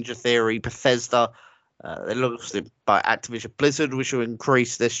 Exile, Ninja Theory, Bethesda. They looked by Activision Blizzard, which will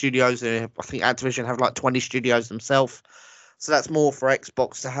increase their studios. I think Activision have like 20 studios themselves. So that's more for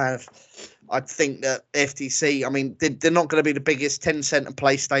Xbox to have. I think that FTC, I mean, they're not going to be the biggest. Tencent and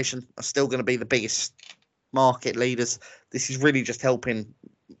PlayStation are still going to be the biggest market leaders. This is really just helping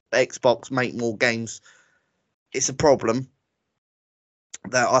Xbox make more games. It's a problem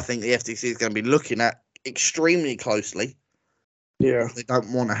that I think the FTC is going to be looking at extremely closely. Yeah. They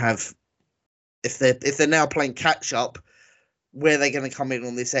don't want to have, if they're now playing catch up, where they're going to come in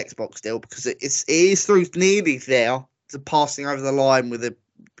on this Xbox deal, because it is through nearly there to passing over the line with the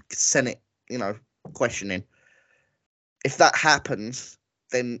Senate, questioning. If that happens,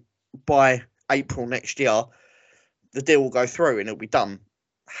 then by April next year, the deal will go through and it'll be done.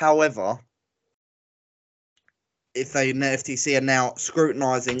 However, if the FTC are now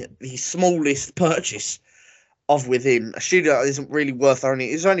scrutinising the smallest purchase of Within, a studio that isn't really worth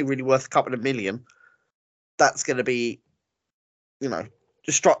is only really worth a couple of million, that's going to be,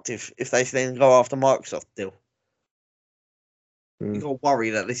 destructive if they then go after Microsoft deal. You've got to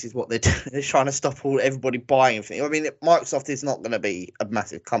worry that this is what they're doing. They're trying to stop everybody buying everything. I mean, Microsoft is not going to be a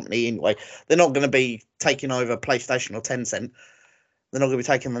massive company anyway. They're not going to be taking over PlayStation or Tencent. They're not going to be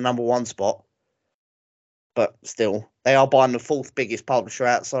taking the number one spot. But still, they are buying the fourth biggest publisher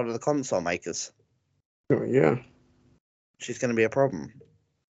outside of the console makers. Oh, yeah. Which is going to be a problem.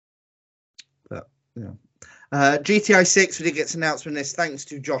 But, GTA 6, we did get an announcement this thanks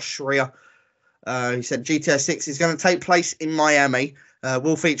to Josh Schreier. He said GTA 6 is going to take place in Miami,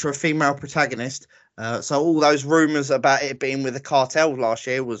 will feature a female protagonist. So all those rumours about it being with the cartel last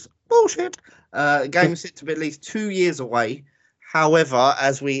year was bullshit. The game is set to be at least 2 years away. However,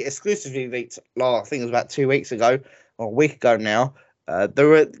 as we exclusively leaked, I think it was about 2 weeks ago, or a week ago now,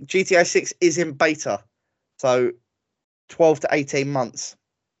 GTA 6 is in beta. So 12 to 18 months.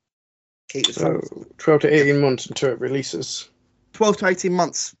 So 12 to 18 months until it releases. 12 to 18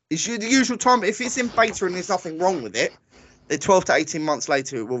 months is the usual time. If it's in beta and there's nothing wrong with it, then 12 to 18 months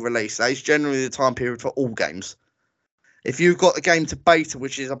later it will release. That is generally the time period for all games. If you've got the game to beta,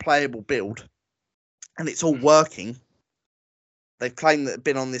 which is a playable build, and it's all working, they've claimed that they've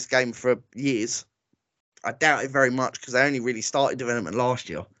been on this game for years. I doubt it very much because they only really started development last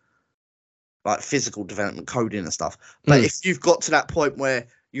year, like physical development, coding and stuff. But if you've got to that point where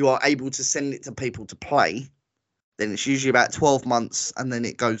you are able to send it to people to play, then it's usually about 12 months and then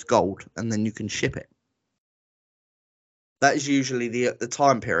it goes gold and then you can ship it. That is usually the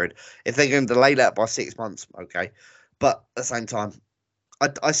time period. If they're going to delay that by 6 months, okay. But at the same time,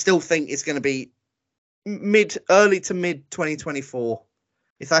 I still think it's going to be early to mid 2024.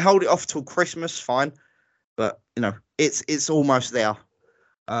 If they hold it off till Christmas, fine. But, it's almost there.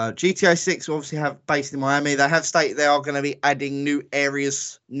 GTA 6 obviously have based in Miami. They have stated they are going to be adding new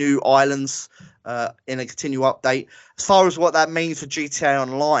areas, new islands in a continual update. As far as what that means for GTA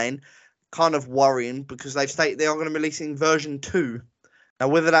Online, kind of worrying because they've stated they are going to be releasing version 2. Now,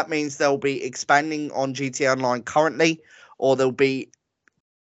 whether that means they'll be expanding on GTA Online currently or they'll be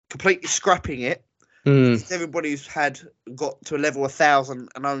completely scrapping it. Because everybody who's got to a level 1,000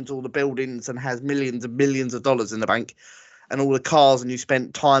 and owns all the buildings and has millions and millions of dollars in the bank and all the cars and you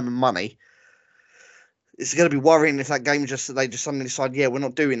spent time and money, it's going to be worrying if that game they just suddenly decide, yeah, we're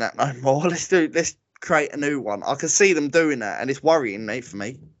not doing that no more. Let's create a new one. I can see them doing that, and it's worrying for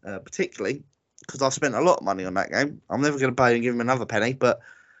me, particularly because I've spent a lot of money on that game. I'm never going to pay and give them another penny, but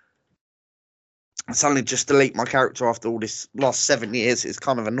suddenly just delete my character after all this last 7 years is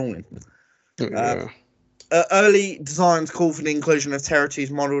kind of annoying. Early designs call for the inclusion of territories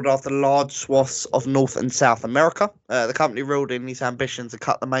modelled after large swaths of North and South America. The company reeled in these ambitions to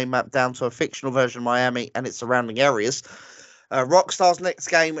cut the main map down to a fictional version of Miami and its surrounding areas. Rockstar's next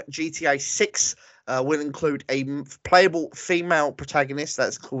game, GTA 6, will include a playable female protagonist.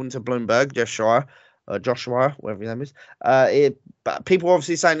 That's according to Bloomberg, Joshua, whatever his name is. But people are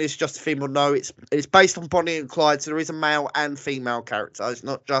obviously saying it's just a female. No, it's based on Bonnie and Clyde, so there is a male and female character. It's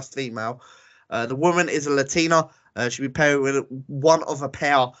not just female. The woman is a Latina. She'll be paired with one of a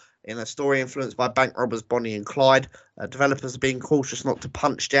pair in a story influenced by bank robbers Bonnie and Clyde. Developers are being cautious not to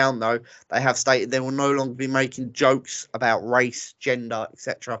punch down, though. They have stated they will no longer be making jokes about race, gender,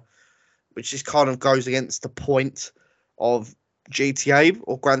 etc., which just kind of goes against the point of GTA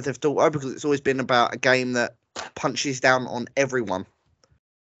or Grand Theft Auto, because it's always been about a game that punches down on everyone.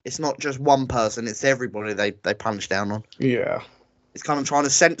 It's not just one person, it's everybody they punch down on. Yeah. It's kind of trying to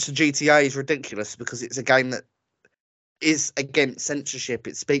censor GTA is ridiculous because it's a game that is against censorship.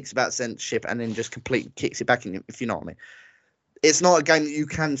 It speaks about censorship and then just completely kicks it back in, if you know what I mean. It's not a game that you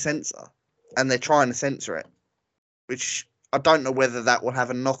can censor, and they're trying to censor it, which I don't know whether that will have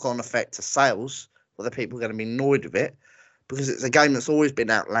a knock-on effect to sales, whether people are going to be annoyed with it, because it's a game that's always been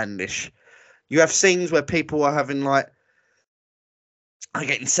outlandish. You have scenes where people are having are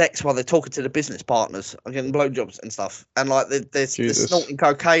getting sex while they're talking to the business partners, are getting blowjobs and stuff, and they're snorting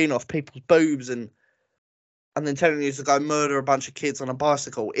cocaine off people's boobs and then telling you to go murder a bunch of kids on a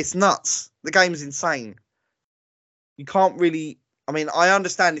bicycle. It's nuts. The game's insane. You can't really. I mean, I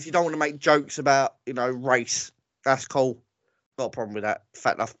understand if you don't want to make jokes about race, that's cool. Not a problem with that. In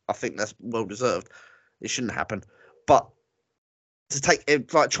fact, I think that's well deserved. It shouldn't happen, but to take it,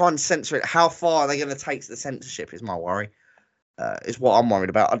 try and censor it, how far are they going to take the censorship? Is my worry. Is what I'm worried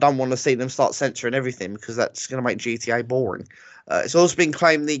about. I don't want to see them start censoring everything because that's going to make GTA boring. It's also been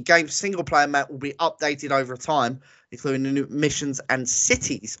claimed the game's single-player map will be updated over time, including the new missions and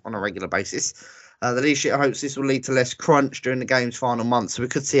cities on a regular basis. The leadership hopes this will lead to less crunch during the game's final months, so we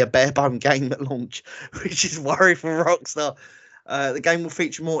could see a bare-bone game at launch, which is worrying for Rockstar. The game will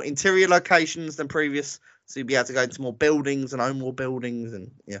feature more interior locations than previous, so you'll be able to go into more buildings and own more buildings.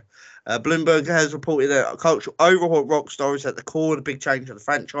 And Bloomberg has reported that a cultural overhaul at Rockstar is at the core of the big change of the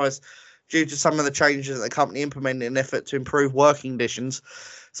franchise, due to some of the changes that the company implemented in an effort to improve working conditions,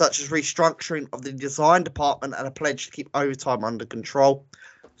 such as restructuring of the design department and a pledge to keep overtime under control.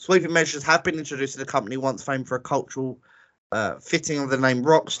 Sweeping measures have been introduced to the company, once famed for a cultural fitting of the name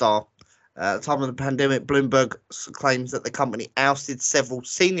Rockstar. At the time of the pandemic, Bloomberg claims that the company ousted several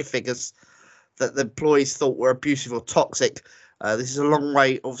senior figures that the employees thought were abusive or toxic. This is a long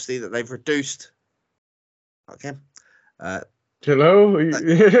way, obviously, that they've reduced. Okay. Hello?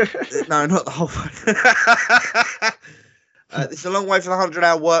 No, not the whole way. This is a long way from the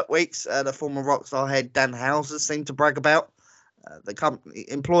 100-hour work weeks the former Rockstar head Dan Houser seemed to brag about. The company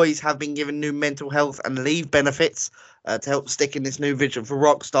employees have been given new mental health and leave benefits to help stick in this new vision for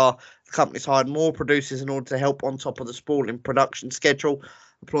Rockstar. The company's hired more producers in order to help on top of the sprawling production schedule.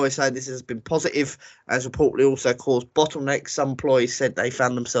 Employees say this has been positive, as reportedly also caused bottlenecks. Some employees said they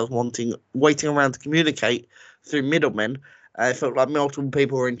found themselves waiting around to communicate through middlemen. It felt like multiple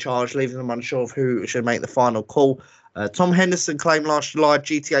people were in charge, leaving them unsure of who should make the final call. Tom Henderson claimed last July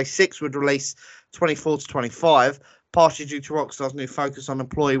GTA 6 would release 24 to 25, partially due to Rockstar's new focus on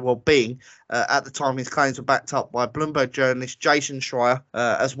employee well-being. At the time, his claims were backed up by Bloomberg journalist Jason Schreier,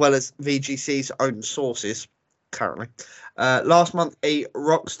 as well as VGC's own sources, currently. Last month, a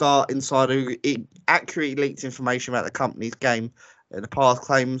Rockstar insider accurately leaked information about the company's game. In the past,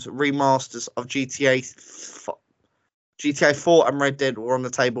 claims remasters of GTA 4 and Red Dead were on the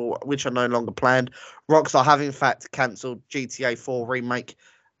table, which are no longer planned. Rockstar have, in fact, cancelled GTA 4 remake.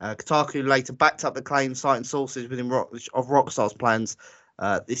 Kotaku later backed up the claim, citing sources within Rockstar's plans.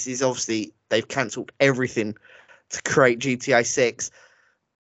 This is obviously, they've cancelled everything to create GTA 6.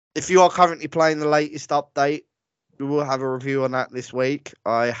 if you are currently playing the latest update, we will have a review on that this week.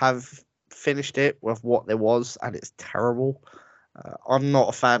 I have finished it with what there was, and it's terrible. I'm not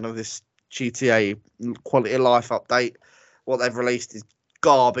a fan of this GTA quality of life update. What they've released is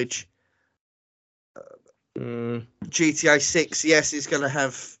garbage. GTA 6, yes, it's going to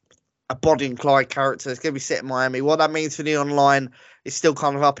have a Bonnie and Clyde character. It's going to be set in Miami. What that means for the online is still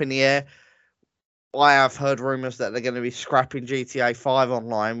kind of up in the air. I have heard rumours that they're going to be scrapping GTA 5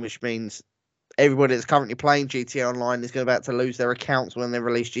 online, which means everybody that's currently playing GTA Online is about to lose their accounts when they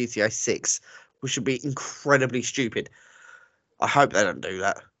release GTA 6, which would be incredibly stupid. I hope they don't do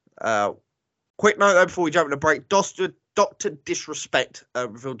that. Quick note, though, before we jump into break. Dr. Disrespect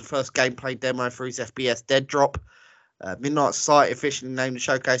revealed the first gameplay demo for his FPS Dead Drop. Midnight Society officially named to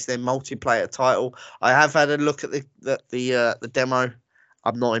showcase their multiplayer title. I have had a look at the demo.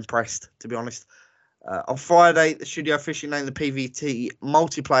 I'm not impressed, to be honest. On Friday, the studio officially named the PvT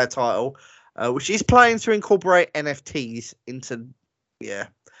multiplayer title, which is planning to incorporate NFTs into,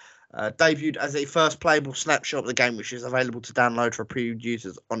 debuted as a first playable snapshot of the game, which is available to download for previewed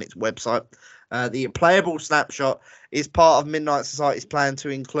users on its website. The playable snapshot is part of Midnight Society's plan to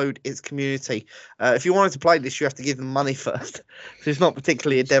include its community. If you wanted to play this, you have to give them money first. It's not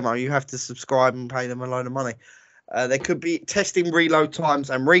particularly a demo. You have to subscribe and pay them a load of money. There could be testing reload times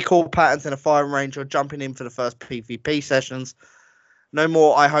and recall patterns in a firing range or jumping in for the first PvP sessions. No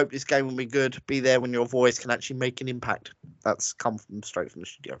more, I hope this game will be good. Be there when your voice can actually make an impact. That's come straight from the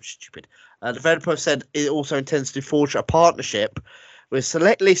studio. Stupid. The developer said it also intends to forge a partnership with a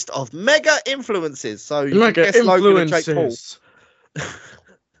select list of mega influencers. So you can guess Logan and Jake Paul.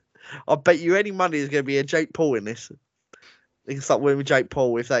 I bet you any money is going to be a Jake Paul in this. You can start winning with Jake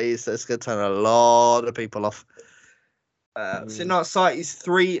Paul. If that is, that's going to turn a lot of people off. Midnight Society's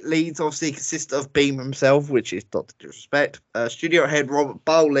 3 leads obviously consist of Beam himself, which is Dr. Disrespect, studio head Robert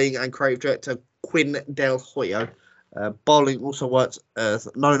Bowling, and creative director Quinn Del Hoyo. Bowling also works as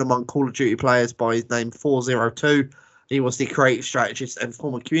known among Call of Duty players by his name 402. He was the creative strategist and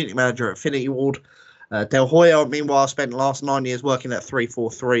former community manager at Infinity Ward. Del Hoyo, meanwhile, spent the last 9 years working at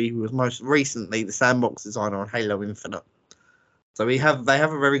 343, who was most recently the sandbox designer on Halo Infinite. So they have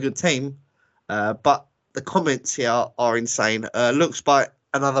a very good team, but the comments here are insane. Looks like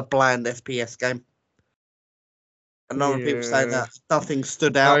another bland FPS game. A number of people saying that nothing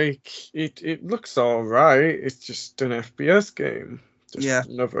stood out. Like it looks all right. It's just an FPS game. Just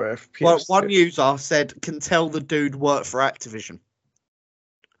another FPS. Well, one user said, "Can tell the dude worked for Activision,"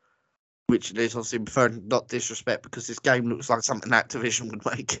 which is obviously preferring not Disrespect because this game looks like something Activision would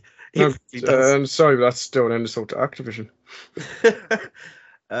make. I'm sorry, but that's still an insult to Activision.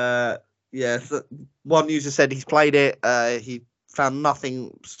 One user said he's played it. He found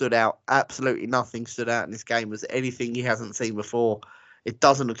nothing stood out. Absolutely nothing stood out in this game as anything he hasn't seen before. It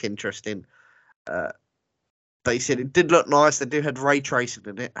doesn't look interesting. They said it did look nice. They do have ray tracing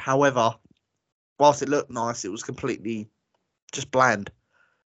in it. However, whilst it looked nice, it was completely just bland.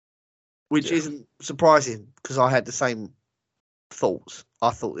 Which isn't surprising because I had the same thoughts.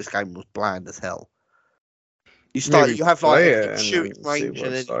 I thought this game was bland as hell. You have like a shooting range,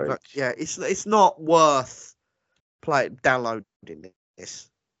 and then it's not worth downloading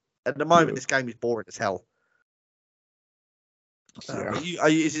this. At the moment, this game is boring as hell.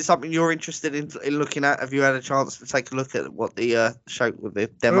 Is it something you're interested in looking at? Have you had a chance to take a look at what the show with the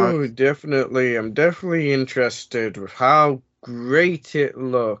demo? Oh, definitely. I'm definitely interested with how great it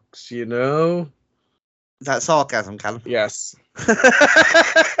looks. You know, is that sarcasm, Callum? Yes.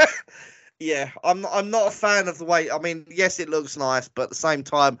 Yeah, I'm not a fan of the way. I mean, yes, it looks nice, but at the same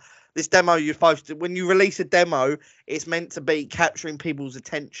time, this demo you're supposed to, when you release a demo, it's meant to be capturing people's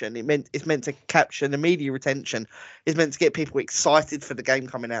attention. It's meant to capture the media attention. It's meant to get people excited for the game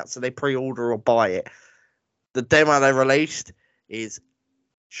coming out, so they pre-order or buy it. The demo they released is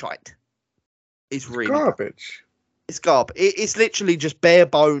shite. It's really garbage. It's garbage. It's literally just bare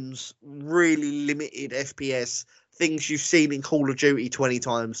bones, really limited FPS. Things you've seen in Call of Duty 20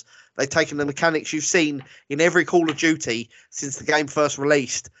 times. They've taken the mechanics you've seen in every Call of Duty since the game first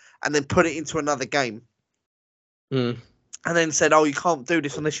released and then put it into another game. And then said, oh, you can't do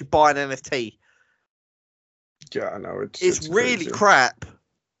this unless you buy an NFT. Yeah, I know. It's really crazy. Crap.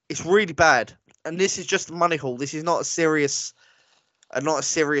 It's really bad. And this is just a money haul. This is not a serious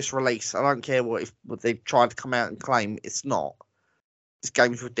release. I don't care what they've tried to come out and claim. It's not. This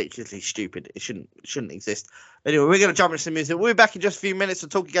game is ridiculously stupid. It shouldn't exist. Anyway, we're going to jump into some music. We'll be back in just a few minutes for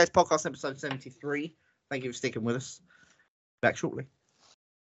Talking Games Podcast episode 73. Thank you for sticking with us. Back shortly.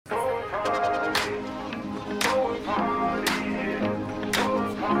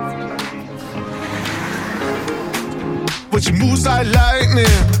 But you moves like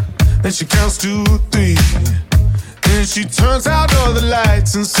lightning. Then she counts to 3. Then she turns out all the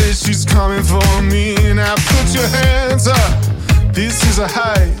lights and says she's coming for me. Now put your hands up, this is a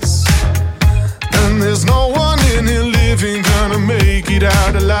heist. And there's no one in here living gonna make it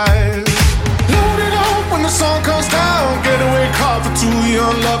out alive. Load it up when the sun comes down. Getaway car for 2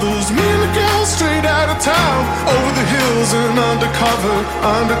 young lovers. Me and the girl straight out of town. Over the hills and undercover,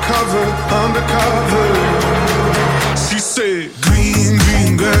 undercover, undercover. She said, green,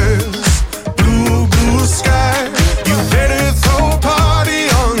 green girls, blue, blue sky. You better throw a party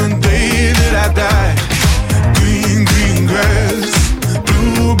on the day that I die. Green, green grass,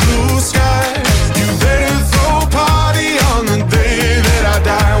 blue, blue sky. You better throw a party on the day that I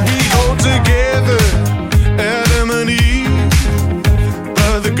die. We go together, Adam and Eve.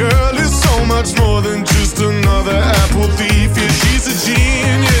 But the girl is so much more than just another apple thief. Yeah, she's a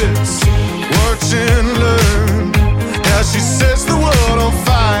genius. Watch and learn. How she sets the world on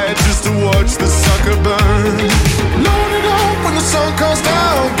fire just to watch the sucker burn. Load it up when the sun comes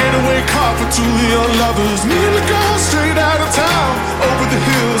down. Getaway car for 2 young lovers. Me and the girl straight out of town. Over the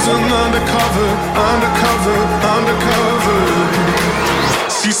hills and undercover, undercover, undercover.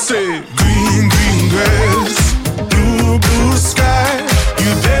 She said, green, green grass, blue, blue sky.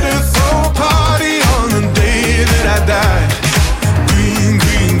 You better throw a party on the day that I die. Green,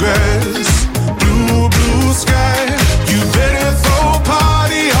 green grass, blue, blue sky. You better throw a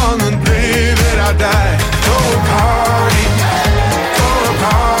party on the day that I die. Throw a party, yeah. Throw a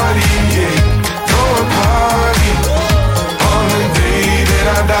party on the day that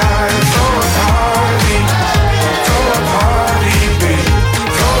I die. Throw a party, babe.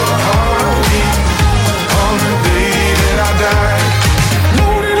 Throw a party on the day that I die.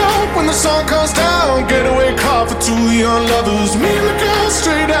 Load it up when the sun comes down. Getaway car for 2 young lovers. Me and the girl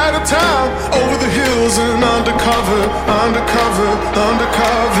straight out of town. Over the hills and undercover, undercover,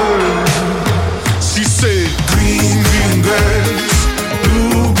 undercover. She said, green, green grass,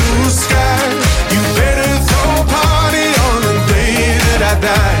 blue, blue sky. You better throw a party on the day that I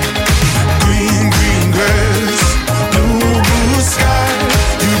die. Green, green grass, blue, blue sky.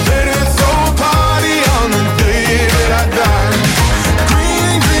 You better throw a party on the day that I die.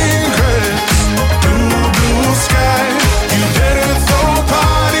 Green, green grass, blue, blue sky. You better throw a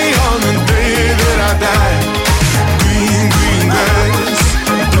party on the day that I die. Green, green grass,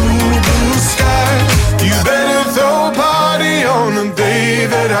 blue, blue sky. You better throw a party on the day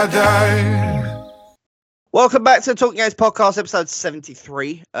that I die. Welcome back to the Talking Games podcast, episode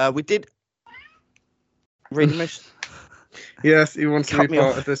 73. We did really miss. Yes, he wants to Cut be me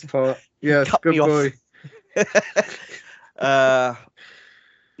part off. of this part. Yes, Cut good me off. boy.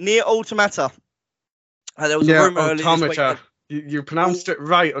 Near Automata. There was a Yeah, rumor earlier this week. Automata. You pronounced it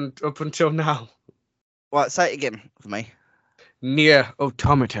right up until now. Right, say it again for me. Near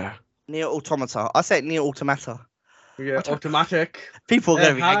Automata. Near Automata. I said Near Automata. Yeah, automatic. People are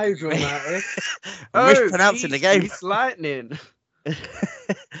going to be angry with me. Hydromatic. Mispronouncing the game. It's lightning.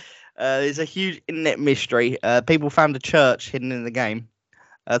 There's a huge internet mystery. People found a church hidden in the game.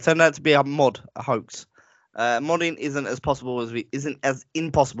 Turned out to be a mod, a hoax. Modding isn't as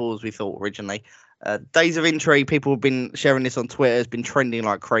impossible as we thought originally. Days of Intrigue, people have been sharing this on Twitter. It's been trending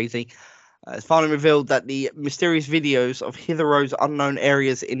like crazy. It's finally revealed that the mysterious videos of Hither's unknown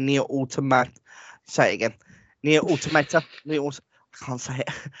areas in Near Automata. Say it again. Near Automata. I can't say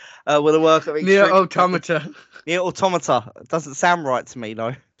it. Were the work of Near Automata. Near Automata. It doesn't sound right to me,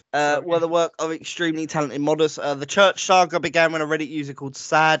 though. Were the work of extremely talented modders. The church saga began when a Reddit user called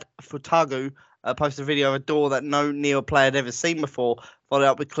Sad Futagu posted a video of a door that no Neo player had ever seen before, followed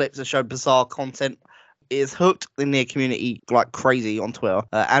up with clips that showed bizarre content. It is hooked the Nier community like crazy on Twitter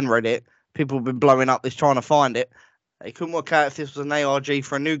and Reddit. People have been blowing up this trying to find it. They couldn't work out if this was an ARG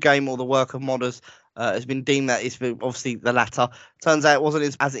for a new game or the work of modders. It's been deemed that it's been obviously the latter. Turns out it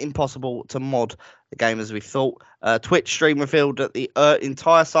wasn't as impossible to mod the game as we thought. Twitch stream revealed that the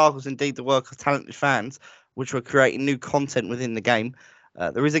entire saga was indeed the work of talented fans, which were creating new content within the game.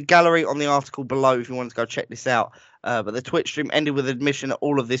 There is a gallery on the article below if you want to go check this out. But the Twitch stream ended with admission that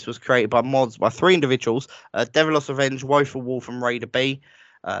all of this was created by mods by 3 individuals: Devilos Revenge, Woeful Wolf, and Raider B.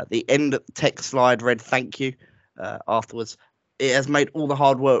 The end text slide read "Thank you" afterwards. It has made all the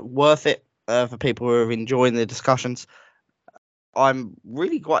hard work worth it for people who are enjoying the discussions. I'm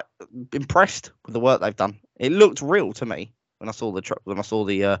really quite impressed with the work they've done. It looked real to me when I saw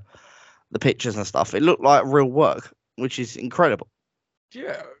the pictures and stuff. It looked like real work, which is incredible.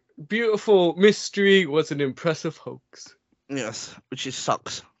 Yeah, beautiful mystery was an impressive hoax. Yes, which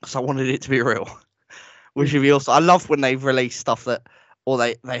sucks because I wanted it to be real. Which would be also. I love when they've released stuff that or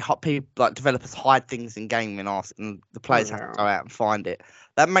they people like developers hide things in game and the players have to go out and find it.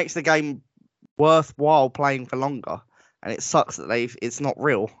 That makes the game worthwhile playing for longer, and it sucks that it's not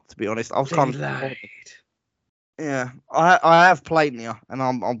real. To be honest, I was kind of yeah. I have played Nier, and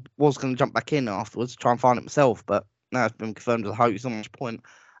I was going to jump back in afterwards to try and find it myself, but now it's been confirmed as a hoax. Not much point.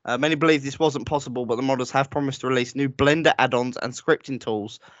 Many believe this wasn't possible, but the modders have promised to release new Blender add-ons and scripting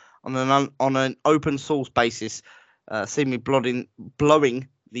tools on an open source basis, seemingly blowing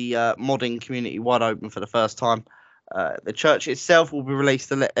the modding community wide open for the first time. The church itself will be released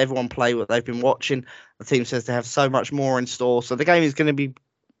to let everyone play what they've been watching. The team says they have so much more in store, so the game is going to be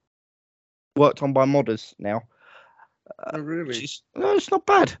worked on by modders now. Really? No, it's not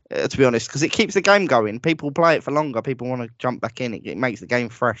bad, to be honest, because it keeps the game going. People play it for longer. People want to jump back in. It makes the game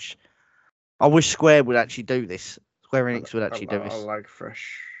fresh. I wish Square would actually do this. Square Enix would actually do this. I like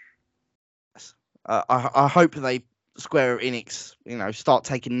fresh. I hope Square Enix, start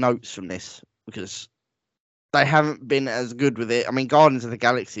taking notes from this, because they haven't been as good with it. I mean, Guardians of the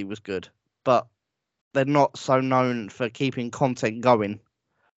Galaxy was good, but they're not so known for keeping content going.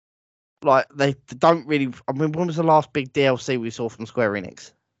 Like, they don't really... I mean, when was the last big DLC we saw from Square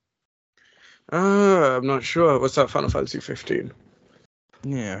Enix? I'm not sure. What's that, Final Fantasy 15?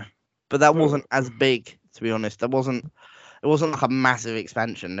 Yeah. But that wasn't as big, to be honest. It wasn't like a massive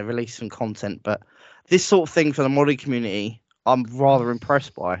expansion. They released some content, but this sort of thing for the modding community, I'm rather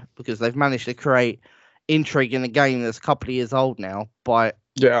impressed by, because they've managed to create intrigue in a game that's a couple of years old now by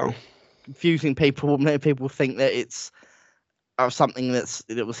confusing people. Many people think that it's something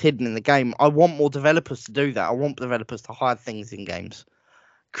that was hidden in the game. I want more developers to do that. I want developers to hide things in games,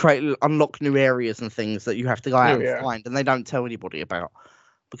 unlock new areas and things that you have to go out and find, and they don't tell anybody about,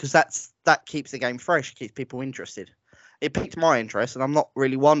 because that keeps the game fresh, keeps people interested. It piqued my interest, and I'm not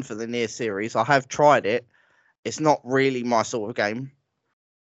really one for the Nier series. I have tried it. It's not really my sort of game,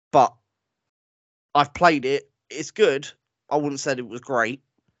 but I've played it. It's good. I wouldn't say it was great,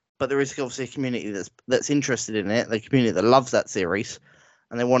 but there is obviously a community that's interested in it, the community that loves that series,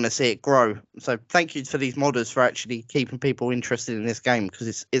 and they want to see it grow. So thank you for these modders for actually keeping people interested in this game,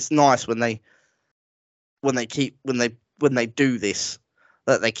 because it's nice when they do this,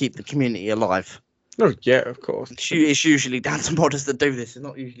 that they keep the community alive. Oh yeah, of course. It's usually down to modders that do this. It's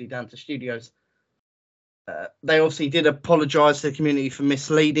not usually down to studios. They obviously did apologise to the community for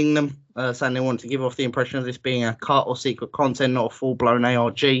misleading them, saying they wanted to give off the impression of this being a cut or secret content, not a full-blown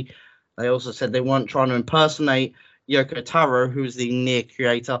ARG. They also said they weren't trying to impersonate Yoko Taro, who's the Nier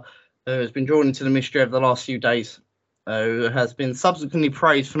creator, who has been drawn into the mystery over the last few days, who has been subsequently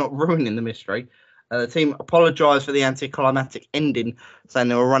praised for not ruining the mystery. The team apologised for the anticlimactic ending, saying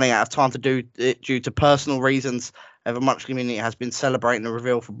they were running out of time to do it due to personal reasons. However, much community has been celebrating the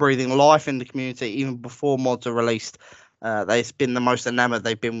reveal for breathing life in the community even before mods are released. They've been the most enamoured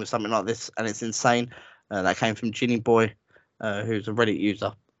they've been with something like this, and it's insane. That came from Ginny Boy, who's a Reddit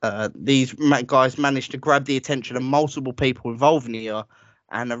user. These guys managed to grab the attention of multiple people involved in the year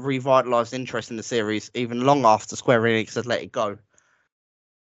and have revitalised interest in the series even long after Square Enix has let it go.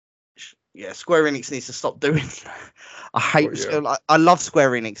 Yeah, Square Enix needs to stop doing that. I love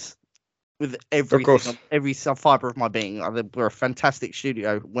Square Enix with every fibre of my being. They're a fantastic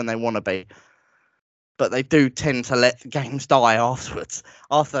studio when they want to be, but they do tend to let the games die afterwards,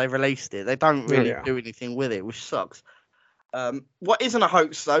 after they released it. They don't really do anything with it, which sucks. What isn't a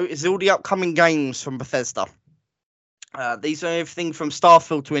hoax, though, is all the upcoming games from Bethesda. These are everything from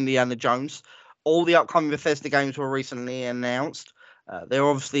Starfield to Indiana Jones. All the upcoming Bethesda games were recently announced. They're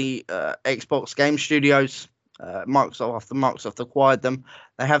obviously Xbox Game Studios. Microsoft acquired them.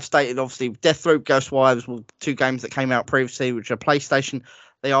 They have stated, obviously, Deathloop, Ghostwires were two games that came out previously, which are PlayStation.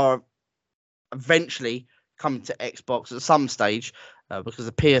 They are eventually coming to Xbox at some stage, because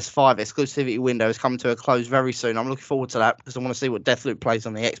the PS5 exclusivity window is coming to a close very soon. I'm looking forward to that, because I want to see what Deathloop plays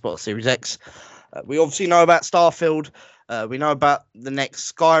on the Xbox Series X. We obviously know about Starfield. We know about the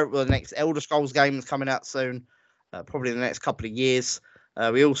next Elder Scrolls game that's coming out soon, probably in the next couple of years.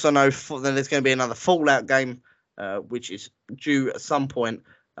 We also know that there's going to be another Fallout game, which is due at some point.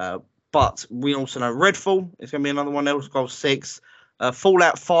 But we also know Redfall is going to be another one, Elder Scrolls 6.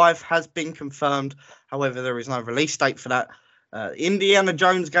 Fallout 5 has been confirmed. However, there is no release date for that. Indiana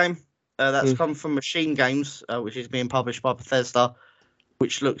Jones game, that's come from Machine Games, which is being published by Bethesda,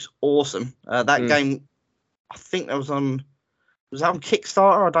 which looks awesome. That game, I think that was that on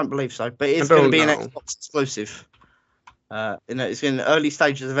Kickstarter? I don't believe so, but it's going to be an Xbox exclusive. It's in early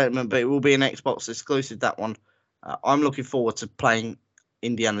stages of development, but it will be an Xbox exclusive, that one. I'm looking forward to playing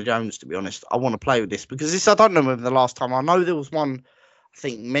Indiana Jones, to be honest. I want to play with this, because I don't remember the last time. I know there was one, I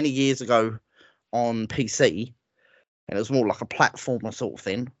think, many years ago on PC, and it was more like a platformer sort of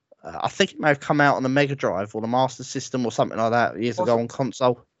thing. I think it may have come out on the Mega Drive or the Master System or something like that years ago on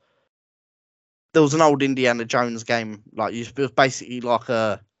console. There was an old Indiana Jones game, like it was basically like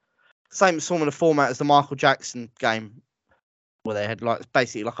a same sort of the format as the Michael Jackson game, where they had like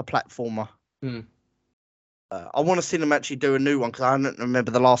basically like a platformer. I want to see them actually do a new one because I don't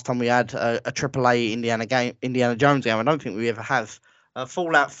remember the last time we had a AAA Indiana Jones game. I don't think we ever have.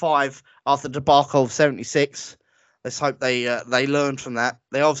 Fallout 5 after the debacle of 76. Let's hope they learned from that.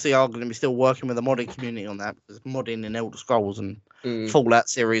 They obviously are going to be still working with the modding community on that because modding in Elder Scrolls and Fallout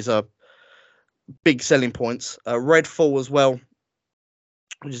series are big selling points. Redfall as well,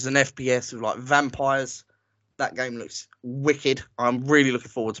 which is an FPS with like vampires. That game looks wicked. I'm really looking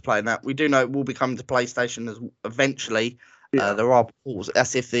forward to playing that. We do know it will be coming to PlayStation eventually. There are reports.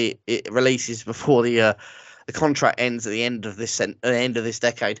 That's if it releases before the contract ends at the end of this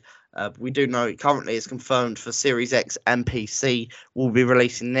decade. We do know it currently is confirmed for Series X and PC will be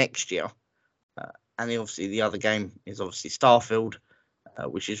releasing next year. And obviously the other game is obviously Starfield,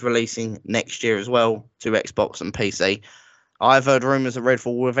 which is releasing next year as well to Xbox and PC. I've heard rumours that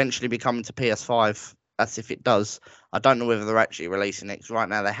Redfall will eventually be coming to PS5. That's if it does. I don't know whether they're actually releasing it. 'Cause right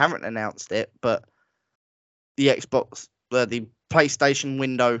now they haven't announced it, but the Xbox, the PlayStation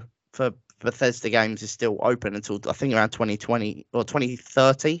window for Bethesda games is still open until I think around 2020 or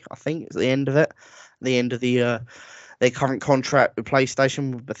 2030. I think is the end of it, the end of their current contract with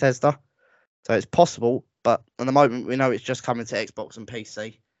PlayStation with Bethesda. So it's possible, but at the moment we know it's just coming to Xbox and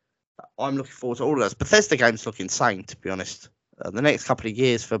PC. I'm looking forward to all of those. Bethesda games look insane, to be honest. The next couple of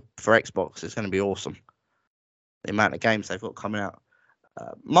years for Xbox is going to be awesome. The amount of games they've got coming out.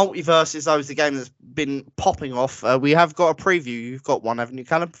 Multiverse is always the game that's been popping off. We have got a preview. You've got one, haven't you,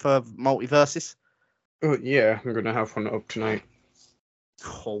 Callum, for Multiverses? Oh yeah, I'm gonna have one up tonight.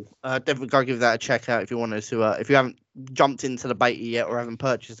 Cool. Definitely go give that a check out if you want to. If you haven't jumped into the beta yet or haven't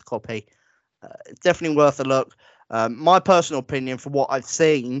purchased a copy, it's definitely worth a look. My personal opinion, for what I've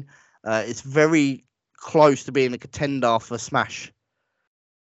seen, it's very close to being a contender for Smash.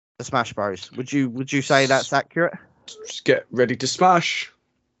 The Smash Bros. Would you say that's accurate? Just get ready to smash.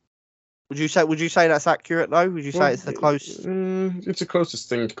 Would you say that's accurate though? Would you say it's the close? It's the closest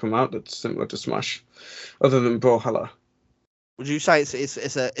thing to come out that's similar to Smash, other than Brawlhalla. Would you say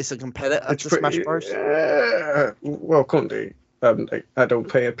it's a competitor to Smash Bros? Well, currently, I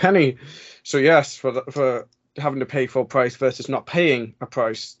don't pay a penny, so yes, for having to pay full price versus not paying a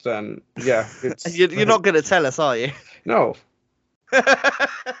price, then yeah, it's, you're not going to tell us, are you? No.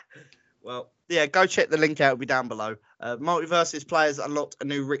 Well, yeah, go check the link out. It'll be down below. Multiverses players unlocked a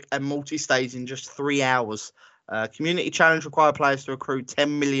new Rick and Morty stage in just 3 hours. Community challenge required players to accrue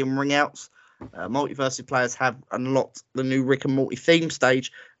 10 million ringouts. Multiverses players have unlocked the new Rick and Morty theme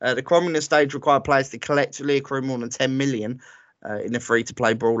stage. The Cromulus stage required players to collectively accrue more than 10 million in the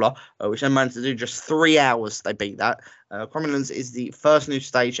free-to-play brawler, which they managed to do just 3 hours. They beat that. Cromulus is the first new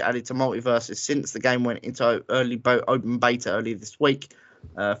stage added to Multiverses since the game went into open beta earlier this week.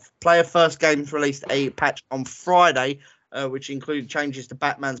 Player First Games released a patch on Friday, which included changes to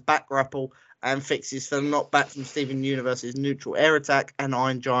Batman's back grapple and fixes for the knockback from Steven Universe's neutral air attack and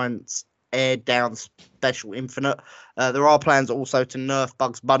Iron Giant's air down special infinite. There are plans also to nerf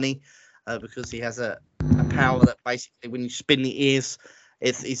Bugs Bunny because he has a power that basically when you spin the ears,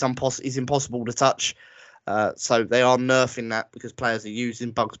 it's impossible to touch. So they are nerfing that because players are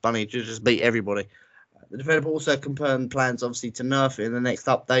using Bugs Bunny to just beat everybody. The developer also confirmed plans, obviously, to nerf it in the next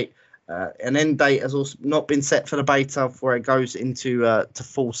update. An end date has also not been set for the beta before it goes into to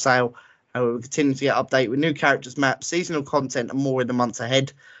full sale. However, we continue to get update with new characters, maps, seasonal content, and more in the months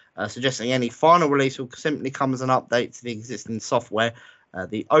ahead, suggesting any final release will simply come as an update to the existing software.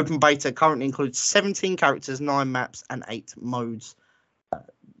 The open beta currently includes 17 characters, 9 maps, and 8 modes.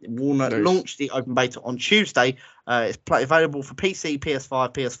 Warner launched the open beta on Tuesday. It's available for PC,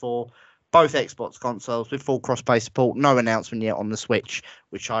 PS5, PS4, both Xbox consoles with full cross-play support. No announcement yet on the Switch,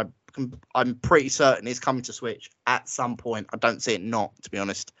 which I'm pretty certain is coming to Switch at some point. I don't see it not, to be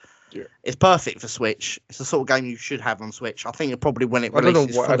honest. Yeah. It's perfect for Switch. It's the sort of game you should have on Switch. I think it probably when it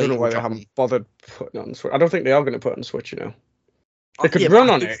releases. I don't know why they haven't bothered putting it on Switch. I don't think they are going to put it on Switch. They could run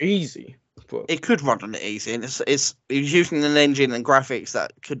on it easy. But it could run on it easy, and it's using an engine and graphics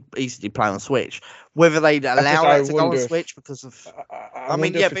that could easily play on Switch. Whether they'd allow that to go on Switch because of, I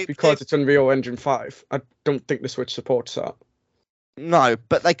mean, yeah, because it's Unreal Engine 5. I don't think the Switch supports that. No,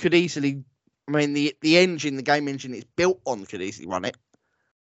 but they could easily. I mean, the engine, the game engine it's built on, could easily run it.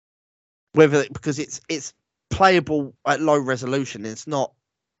 Because it's playable at low resolution, it's not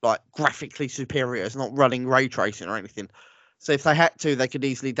like graphically superior. It's not running ray tracing or anything. So if they had to, they could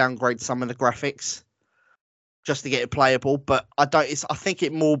easily downgrade some of the graphics just to get it playable. But I think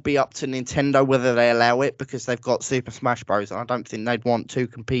it more be up to Nintendo whether they allow it, because they've got Super Smash Bros. And I don't think they'd want two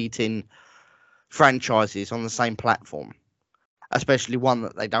competing franchises on the same platform, especially one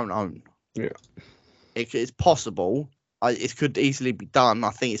that they don't own. Yeah, it's possible. It could easily be done.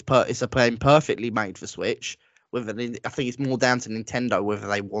 I think it's a game perfectly made for Switch. I think it's more down to Nintendo whether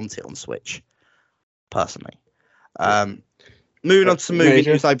they want it on Switch. Personally, moving on to some movie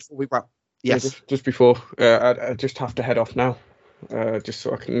news before we wrap. Yes, just before I just have to head off now, just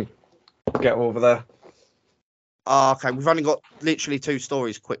so I can get over there. Okay, we've only got literally 2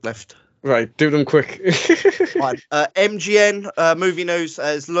 stories quick left. Right, do them quick. Right. MGN movie news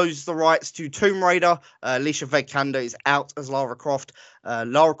has loses the rights to Tomb Raider. Alicia Vikander is out as Lara Croft.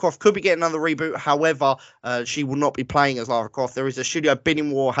 Lara Croft could be getting another reboot. However, she will not be playing as Lara Croft. There is a studio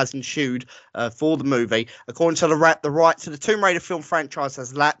bidding war has ensued for the movie. According to the right to the Tomb Raider film franchise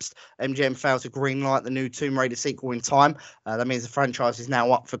has lapsed. MGM failed to greenlight the new Tomb Raider sequel in time. That means the franchise is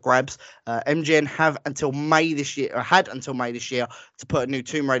now up for grabs. MGN had until May this year to put a new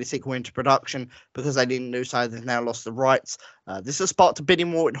Tomb Raider sequel into production. Because they didn't do so, they've now lost the rights. This has sparked a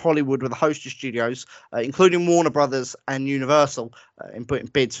bidding war in Hollywood with a host of studios, including Warner Brothers and Universal, in putting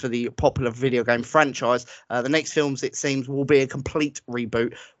bids for the popular video game franchise. The next films, it seems, will be a complete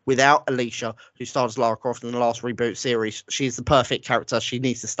reboot without Alicia, who starred as Lara Croft in the last reboot series. She's the perfect character. She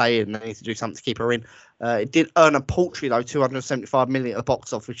needs to stay in. They need to do something to keep her in. It did earn a paltry, though, $275 million at the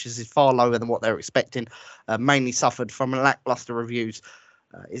box office, which is far lower than what they were expecting. Mainly suffered from lackluster reviews.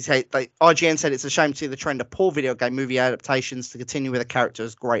 IGN said it's a shame to see the trend of poor video game movie adaptations to continue with a character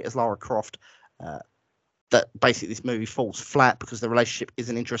as great as Lara Croft. That basically this movie falls flat because the relationship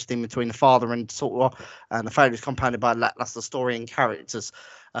isn't interesting between the father and daughter, and the failure is compounded by a lackluster story and characters.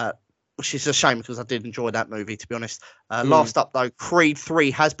 Which is a shame because I did enjoy that movie, to be honest. Last up, though, Creed 3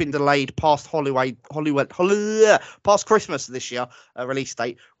 has been delayed past past Christmas this year, release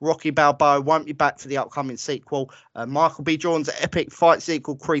date. Rocky Balboa won't be back for the upcoming sequel. Michael B. Jordan's epic fight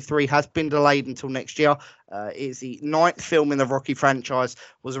sequel, Creed 3, has been delayed until next year. It's the 9th film in the Rocky franchise,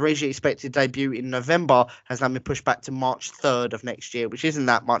 was originally expected to debut in November, has now been pushed back to March 3rd of next year, which isn't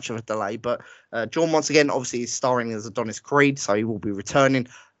that much of a delay. But Jordan, once again, obviously is starring as Adonis Creed, so he will be returning.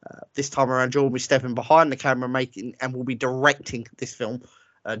 This time around, Jordan will be stepping behind the camera and will be directing this film.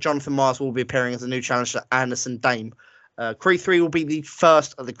 Jonathan Myers will be appearing as a new challenge to Anderson Dame. Creed 3 will be the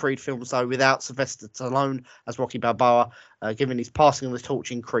first of the Creed films, though, without Sylvester Stallone as Rocky Balboa, given his passing of the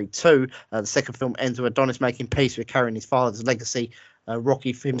torch in Creed 2. The second film ends with Adonis making peace with carrying his father's legacy.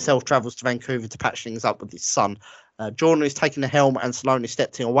 Rocky himself travels to Vancouver to patch things up with his son. Jordan is taking the helm and Stallone is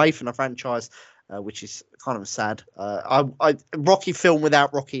stepping away from the franchise, which is kind of sad. Rocky film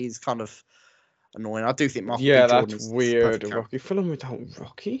without Rocky is kind of annoying. I do think Michael B. Jordan that's weird. A Rocky film without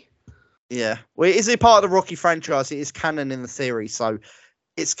Rocky? Yeah. Well, it is part of the Rocky franchise. It is canon in the series, so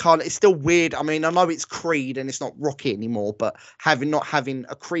it's still weird. I mean, I know it's Creed and it's not Rocky anymore, but not having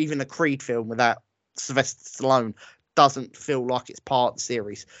a Creed film without Sylvester Stallone doesn't feel like it's part of the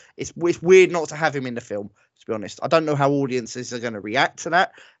series. It's weird not to have him in the film, to be honest. I don't know how audiences are going to react to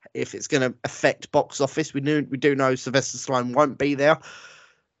that, if it's going to affect box office. We do know Sylvester Stallone won't be there.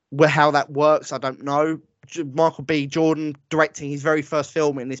 How that works, I don't know. Michael B. Jordan directing his very first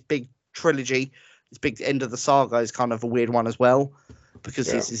film in this big trilogy, this big end of the saga, is kind of a weird one as well, because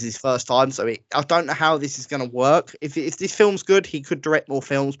this is his first time. So I don't know how this is going to work. If this film's good, he could direct more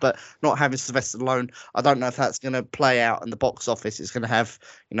films, but not having Sylvester Stallone, I don't know if that's going to play out in the box office. It's going to have,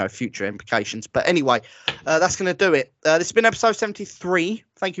 future implications. But anyway, that's going to do it. This has been episode 73.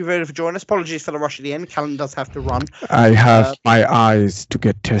 Thank you very much for joining us. Apologies for the rush at the end. Callum does have to run. I have my eyes to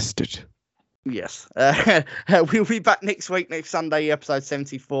get tested. Yes. We'll be back next week, next Sunday, episode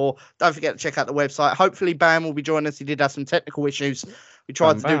 74. Don't forget to check out the website. Hopefully Bam will be joining us. He did have some technical issues. We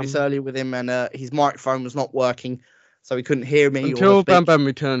tried to do this earlier with him, and his microphone was not working, so he couldn't hear me. Until Bam Bam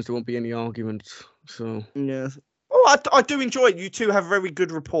returns, there won't be any arguments. So yeah. Oh, I do enjoy it. You two have very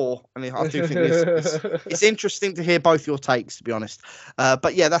good rapport, and I do think it's interesting to hear both your takes, to be honest.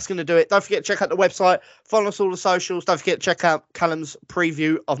 But yeah, that's going to do it. Don't forget to check out the website. Follow us all the socials. Don't forget to check out Callum's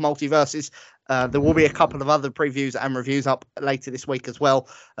preview of Multiverses. There will be a couple of other previews and reviews up later this week as well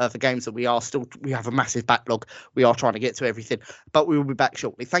for games that we have a massive backlog. We are trying to get to everything, but we will be back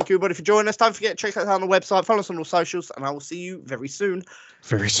shortly. Thank you, everybody, for joining us. Don't forget to check us out on the website. Follow us on all socials, and I will see you very soon.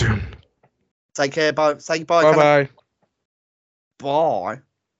 Very soon. Take care. Bye. Say goodbye. Bye-bye. Bye.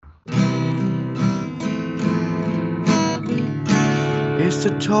 It's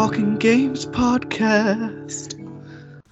the Talking Games Podcast.